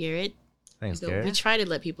 Thank you, Garrett. Thanks, I go, we Garrett. try to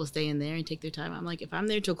let people stay in there and take their time. I'm like, if I'm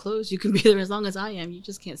there till close, you can be there as long as I am. You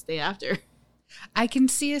just can't stay after. I can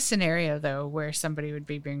see a scenario, though, where somebody would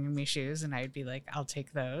be bringing me shoes and I'd be like, I'll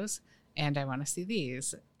take those. And I want to see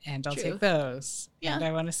these. And I'll True. take those. Yeah. And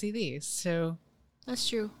I want to see these. So, That's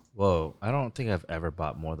true. Whoa. I don't think I've ever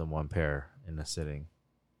bought more than one pair in a sitting.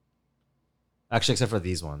 Actually, except for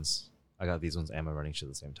these ones. I got these ones and my running shoes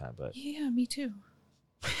at the same time. But yeah, me too.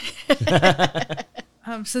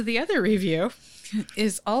 So the other review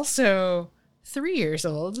is also 3 years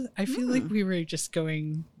old. I feel like we were just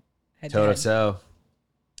going head to toe head. to toe.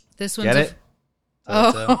 This one's Get a- it?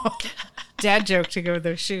 Toe to toe. Oh, dad joke to go with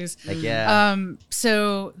those shoes. Heck yeah.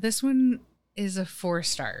 So this one is a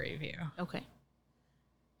 4-star review. Okay.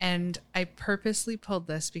 And I purposely pulled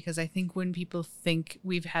this because I think when people think,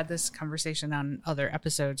 we've had this conversation on other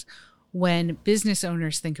episodes, when business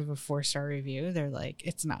owners think of a 4-star review, they're like,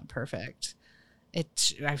 it's not perfect.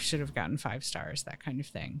 I should have gotten 5 stars, that kind of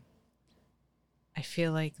thing. I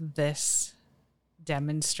feel like this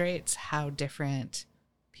demonstrates how different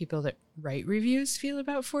people that write reviews feel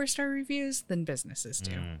about 4-star reviews than businesses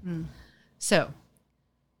do. Mm. So,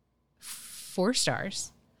 4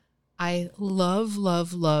 stars. I love,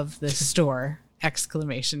 love, love this store!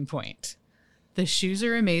 Exclamation point. The shoes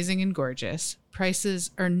are amazing and gorgeous.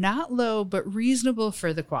 Prices are not low, but reasonable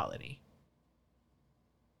for the quality.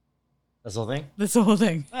 That's the whole thing? That's the whole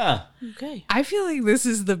thing. Ah. Okay. I feel like this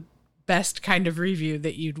is the best kind of review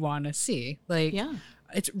that you'd want to see. Like, Yeah.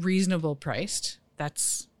 it's reasonable priced.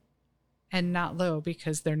 And not low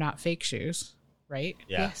because they're not fake shoes, right?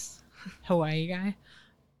 Yeah. Yes. Hawaii guy.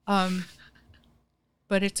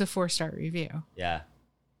 But it's a 4-star review. Yeah.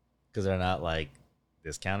 Because they're not like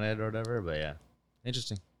discounted or whatever. But yeah.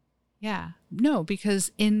 Interesting. Yeah. No,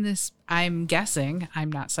 because in this, I'm guessing,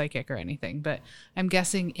 I'm not psychic or anything, but I'm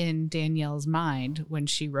guessing in Danielle's mind, when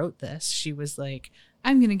she wrote this, she was like,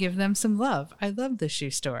 I'm going to give them some love. I love the shoe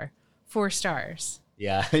store. 4 stars.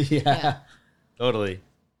 Yeah. Yeah. Yeah. Totally.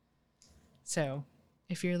 So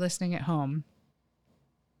if you're listening at home,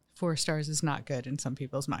 4 stars is not good in some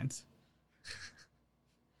people's minds.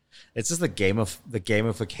 It's just the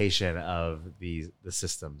gamification of the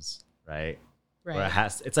systems, right? Right. Where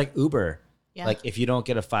it's like Uber. Yeah. Like if you don't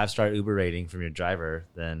get a 5-star Uber rating from your driver,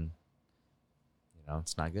 then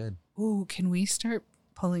it's not good. Ooh, can we start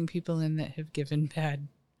pulling people in that have given me bad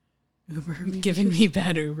Uber ratings? Giving you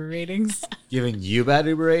bad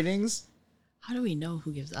Uber ratings? How do we know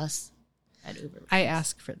who gives us that Uber? I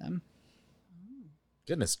ask for them.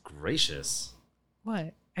 Goodness gracious.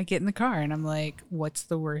 What? I get in the car and I'm like, what's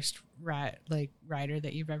the worst rider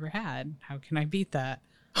that you've ever had? How can I beat that?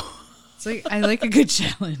 It's like, I like a good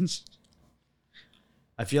challenge.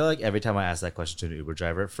 I feel like every time I ask that question to an Uber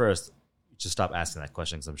driver, at first, just stop asking that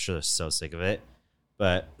question because I'm sure they're so sick of it.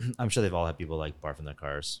 But I'm sure they've all had people like barf in their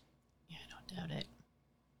cars. Yeah, I don't doubt it.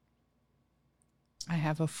 I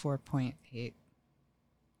have a 4.8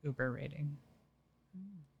 Uber rating.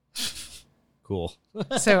 Cool.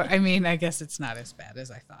 So, I mean, I guess it's not as bad as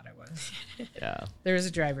I thought it was. Yeah. There was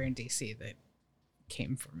a driver in DC that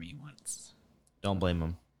came for me once. Don't blame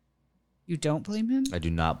him. You don't blame him? I do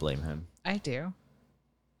not blame him. I do.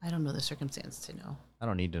 I don't know the circumstance to know. I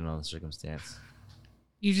don't need to know the circumstance.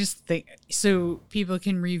 You just think so people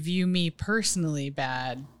can review me personally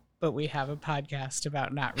bad, but we have a podcast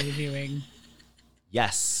about not reviewing.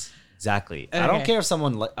 Yes, exactly. Okay. I don't care if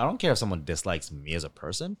someone dislikes me as a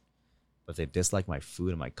person, but if they dislike my food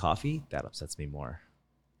and my coffee, that upsets me more.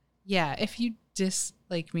 Yeah, if you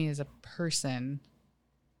dislike me as a person,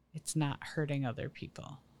 it's not hurting other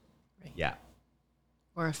people. Right. Yeah.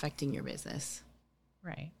 Or affecting your business,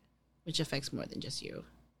 Right. which affects more than just you.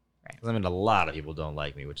 'Cause I mean, a lot of people don't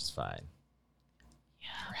like me, which is fine. Yeah,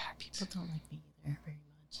 people don't like me either very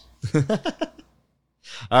much.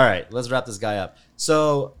 All right, let's wrap this guy up.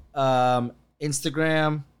 So,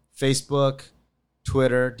 Instagram, Facebook,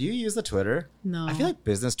 Twitter. Do you use the Twitter? No. I feel like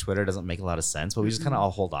business Twitter doesn't make a lot of sense, but we just kind of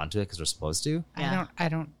all hold on to it because we're supposed to. Yeah. I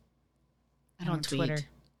don't I don't tweet. Twitter.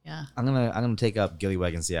 Yeah. I'm gonna take up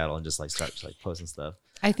Gillywag in Seattle and just like start like posting stuff.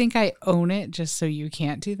 I think I own it just so you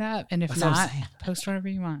can't do that. And if That's what I'm not, saying. post whatever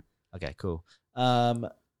you want. Okay, cool.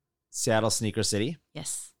 Seattle Sneaker City.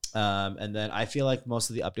 Yes. And then I feel like most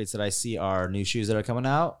of the updates that I see are new shoes that are coming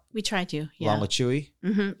out, We try to. Yeah. along with Chewy.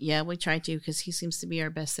 Yeah, we try to because he seems to be our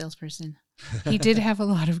best salesperson. He did have a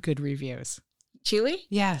lot of good reviews. Chewy?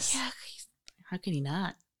 Yes. Yeah. How can he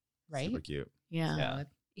not? Right? Super cute. Yeah. Yeah.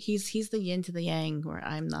 He's the yin to the yang where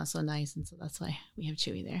I'm not so nice. And so that's why we have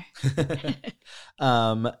Chewy there.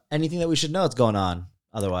 Anything that we should know that's going on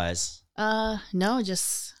otherwise? No,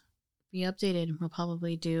 just be updated. We'll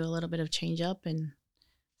probably do a little bit of change up and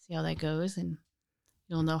see how that goes. And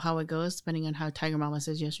you'll know how it goes depending on how Tiger Mama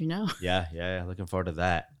says yes or no. Yeah. Looking forward to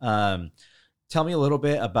that. Tell me a little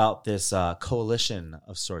bit about this coalition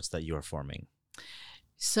of sorts that you are forming.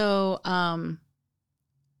 So,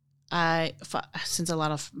 since a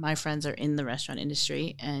lot of my friends are in the restaurant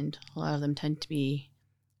industry and a lot of them tend to be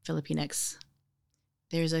Filipinx,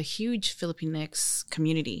 there's a huge Filipinx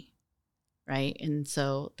community, right? And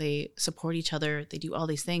so they support each other. They do all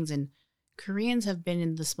these things. And Koreans have been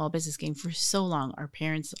in the small business game for so long. Our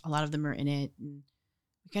parents, a lot of them are in it. And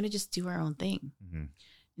we kind of just do our own thing. Mm-hmm.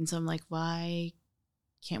 And so I'm like, why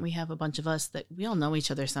can't we have a bunch of us that we all know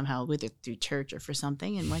each other somehow, whether through church or for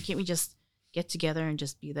something? And why can't we just get together and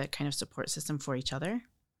just be that kind of support system for each other?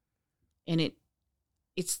 And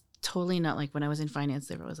it's totally not like when I was in finance,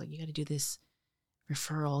 they were always like, you got to do this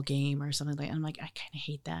referral game or something like that. I'm like, I kind of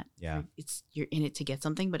hate that. Yeah. You're in it to get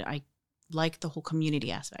something, but I like the whole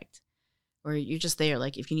community aspect where you're just there.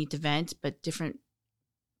 Like if you need to vent, but different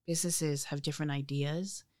businesses have different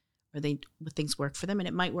ideas or what things work for them, and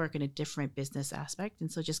it might work in a different business aspect. And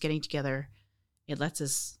so just getting together, it lets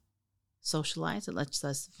us socialize, it lets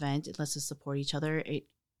us vent, it lets us support each other. It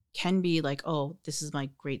can be like, oh, this is my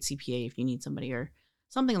great CPA if you need somebody or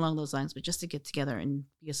something along those lines, but just to get together and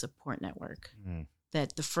be a support network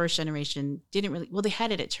that the first generation didn't really, well, they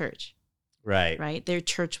had it at church, right? Their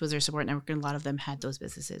church was their support network, and a lot of them had those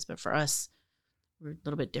businesses. But for us, we're a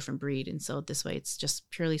little bit different breed. And so this way it's just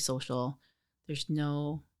purely social. There's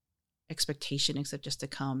no expectation except just to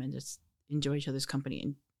come and just enjoy each other's company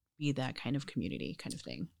and be that kind of community kind of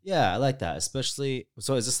thing. Yeah, I like that. Especially,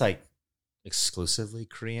 so is this like exclusively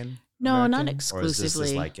Korean? No, American? not Or is this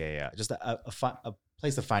exclusively. just like a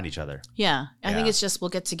place to find each other? Yeah, I think Yeah. it's just we'll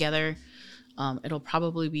get together. It'll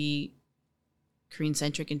probably be Korean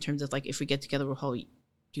centric in terms of like if we get together, we'll probably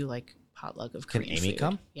do like potluck of Can Korean Amy food.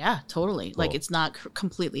 come? Yeah, totally. Like Cool. it's not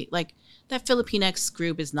completely like that Filipinx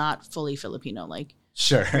group is not fully Filipino, like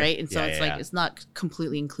Sure. right. And so Yeah, it's yeah, like yeah. it's not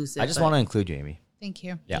completely inclusive. I just but- want to include you, Amy. Thank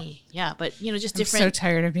you. Yeah. yeah, but you know, just I'm so different.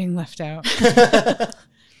 tired of being left out.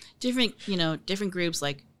 different groups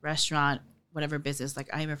like restaurant, whatever business.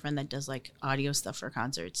 Like I have a friend that does like audio stuff for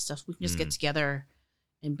concerts, stuff. We can just get together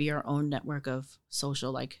and be our own network of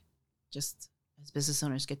social, like just as business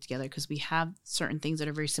owners get together because we have certain things that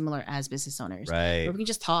are very similar as business owners. Right. Where we can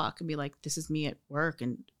just talk and be like, this is me at work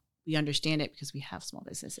and we understand it because we have small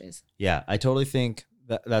businesses. Yeah, I totally think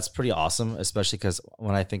that's pretty awesome, especially because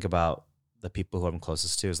when I think about the people who I'm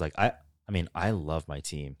closest to, is like I mean, I love my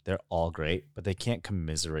team. They're all great, but they can't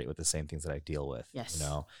commiserate with the same things that I deal with. Yes. You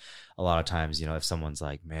know, a lot of times, you know, if someone's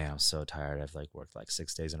like, man, I'm so tired. I've like worked like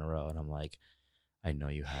 6 days in a row. And I'm like, I know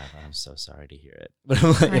you have. I'm so sorry to hear it. But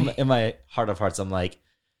I'm like, in my heart of hearts, I'm like,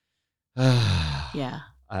 Yeah.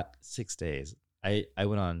 6 days. I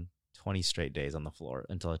went on 20 straight days on the floor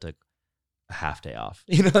until I took a half day off.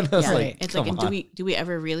 You know, and I was Yeah. like, It's come like, on. and do we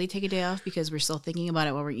ever really take a day off because we're still thinking about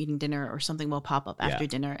it while we're eating dinner, or something will pop up after Yeah.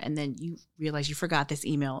 dinner, and then you realize you forgot this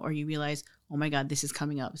email, or you realize, oh my God, this is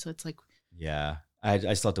coming up. So it's like, Yeah.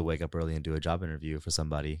 I still have to wake up early and do a job interview for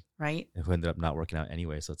somebody right? who ended up not working out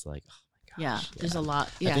anyway. So it's like, oh my Yeah. gosh. There's a lot.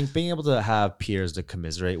 I Yeah. think being able to have peers to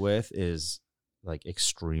commiserate with is like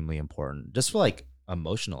extremely important just for like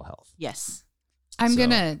emotional health. Yes. I'm So-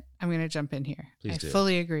 gonna jump in here. Please I do.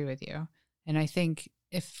 fully agree with you. And I think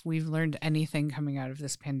if we've learned anything coming out of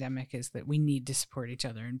this pandemic is that we need to support each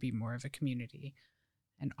other and be more of a community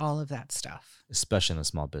and all of that stuff. Especially in the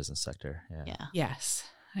small business sector. Yeah. Yeah. Yes.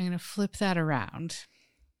 I'm gonna flip that around.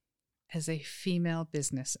 As a female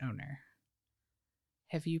business owner,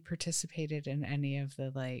 have you participated in any of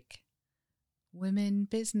the like women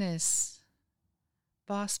business,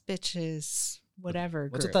 boss bitches, whatever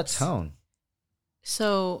What's with groups? that tone?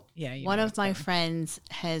 So Yeah, you one know of what's my going. friends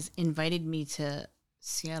has invited me to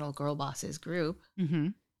Seattle Girl Bosses group, Mm-hmm.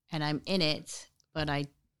 and I'm in it, but I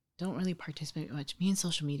don't really participate much. Me and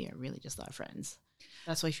social media are really just not friends.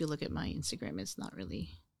 That's why if you look at my Instagram, it's not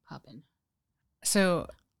really popping. So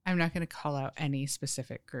I'm not going to call out any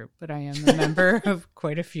specific group, but I am a member of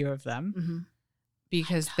quite a few of them Mm-hmm.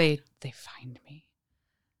 because they find me.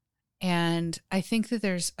 And I think that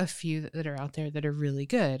there's a few that are out there that are really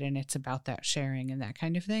good, and it's about that sharing and that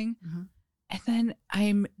kind of thing. Mhm. And then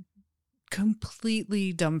I'm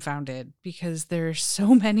completely dumbfounded because there's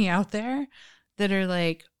so many out there that are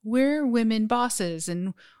like, we're women bosses,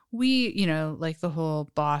 and we, you know, like the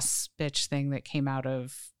whole boss bitch thing that came out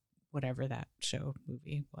of whatever that show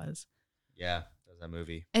movie was. Yeah. That was that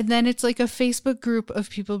movie. And then it's like a Facebook group of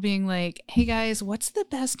people being like, hey guys, what's the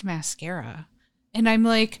best mascara? And I'm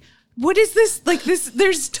like, what is this? Like this,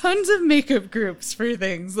 there's tons of makeup groups for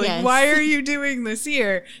things. Like, Yes. why are you doing this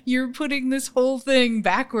here? You're putting this whole thing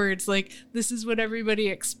backwards. Like, this is what everybody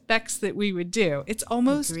expects that we would do. It's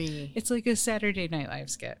almost, Agree. it's like a Saturday Night Live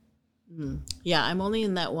skit. Yeah, I'm only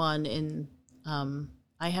in that one, and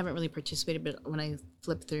I haven't really participated, but when I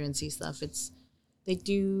flip through and see stuff, it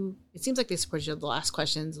seems like they support you. They'll ask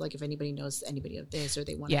questions, like if anybody knows anybody of this, or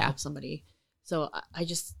they want to Yeah. help somebody. So I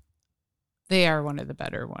just, They are one of the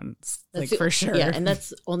better ones, like that's it. for sure. Yeah, and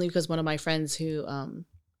that's only because one of my friends who,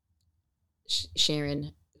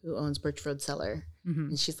 Sharon, who owns Birch Road Cellar, Mhm.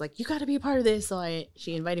 and she's like, you got to be a part of this. So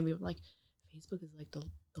she invited me. I'm like, Facebook is like the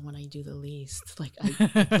one I do the least. Like I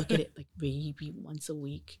look at it like maybe once a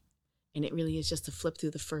week, and it really is just to flip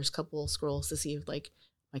through the first couple scrolls to see if like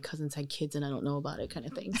my cousins had kids and I don't know about it, kind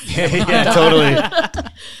of thing. Yeah, totally.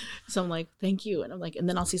 So I'm like, thank you, and I'm like, and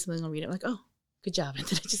then I'll see something, I'll read it, I'm like, oh, good job, and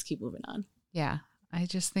then I just keep moving on. Yeah, I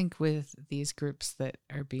just think with these groups that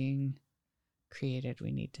are being created,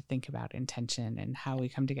 we need to think about intention and how we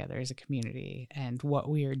come together as a community and what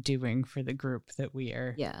we are doing for the group that we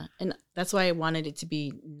are. Yeah, and that's why I wanted it to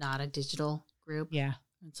be not a digital group. Yeah.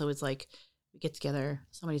 And so it's like we get together,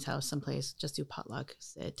 somebody's house, someplace, just do potluck,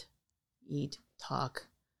 sit, eat, talk,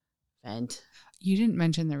 vent. You didn't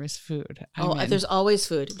mention there was food. There's always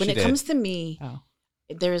food. When She it did. comes to me, Oh,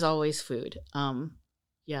 there is always food.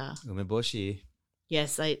 Yeah. Umeboshi.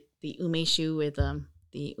 Yes, the umeshu with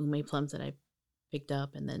the ume plums that I picked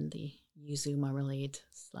up, and then the yuzu marmalade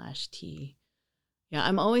 / tea. Yeah,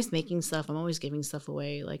 I'm always making stuff. I'm always giving stuff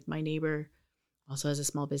away. Like my neighbor also has a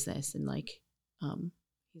small business, and like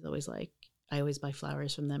he's always like, I always buy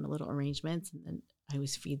flowers from them, little arrangements, and then I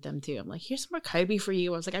always feed them too. I'm like, here's some more kaibi for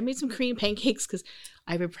you. I was like, I made some cream pancakes because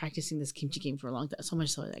I've been practicing this kimchi game for a long time, so much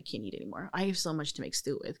so that I can't eat anymore. I have so much to make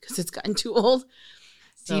stew with because it's gotten too old.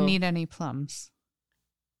 do you So need any plums?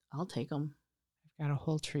 I'll take them. I've got a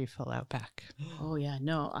whole tree full out back. Oh yeah,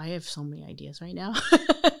 no, I have so many ideas right now.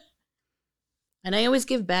 And I always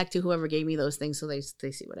give back to whoever gave me those things so they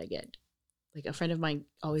see what I get. Like a friend of mine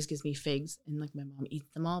always gives me figs, and like my mom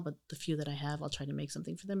eats them all, but the few that I have, I'll try to make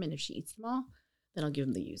something for them, and if she eats them all, then I'll give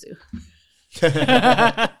them the yuzu.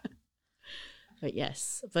 But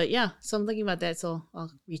yes, but yeah, so I'm thinking about that, so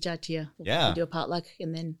I'll reach out to you. We'll do a potluck,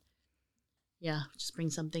 and then yeah, just bring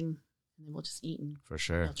something, and then we'll just eat, and For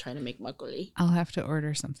sure. I'll try to make makgeolli. I'll have to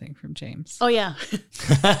order something from James. Oh yeah,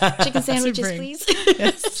 chicken sandwiches, bring. please.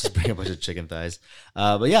 Just bring a bunch of chicken thighs.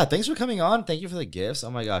 But yeah, thanks for coming on. Thank you for the gifts. Oh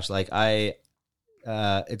my gosh. Like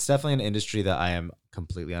it's definitely an industry that I am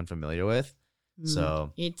completely unfamiliar with.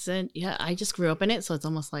 So I just grew up in it, so it's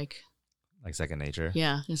almost like second nature.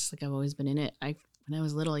 yeah, it's like I've always been in it. When I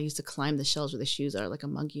was little, I used to climb the shelves where the shoes are, like a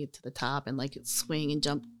monkey to the top, and like swing and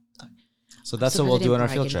jump. So that's what we'll do on our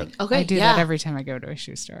field trip. Okay, I do that every time I go to a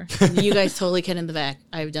shoe store. You guys totally can in the back.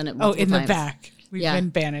 I've done it multiple times. The back. We've been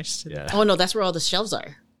banished. Yeah. Oh no, that's where all the shelves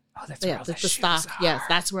are. Oh, that's where all the shoes stock. are. Yes,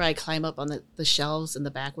 that's where I climb up on the shelves in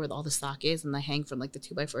the back where all the stock is, and I hang from like the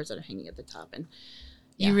 2x4s that are hanging at the top. And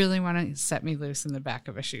you really want to set me loose in the back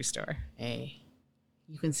of a shoe store. hey,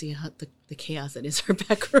 you can see how the chaos that is our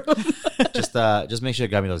back room. Just make sure to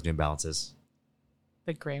grab me those New Balances.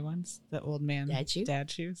 The gray ones, the old man Dad shoes? Dad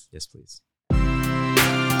shoes. Yes, please.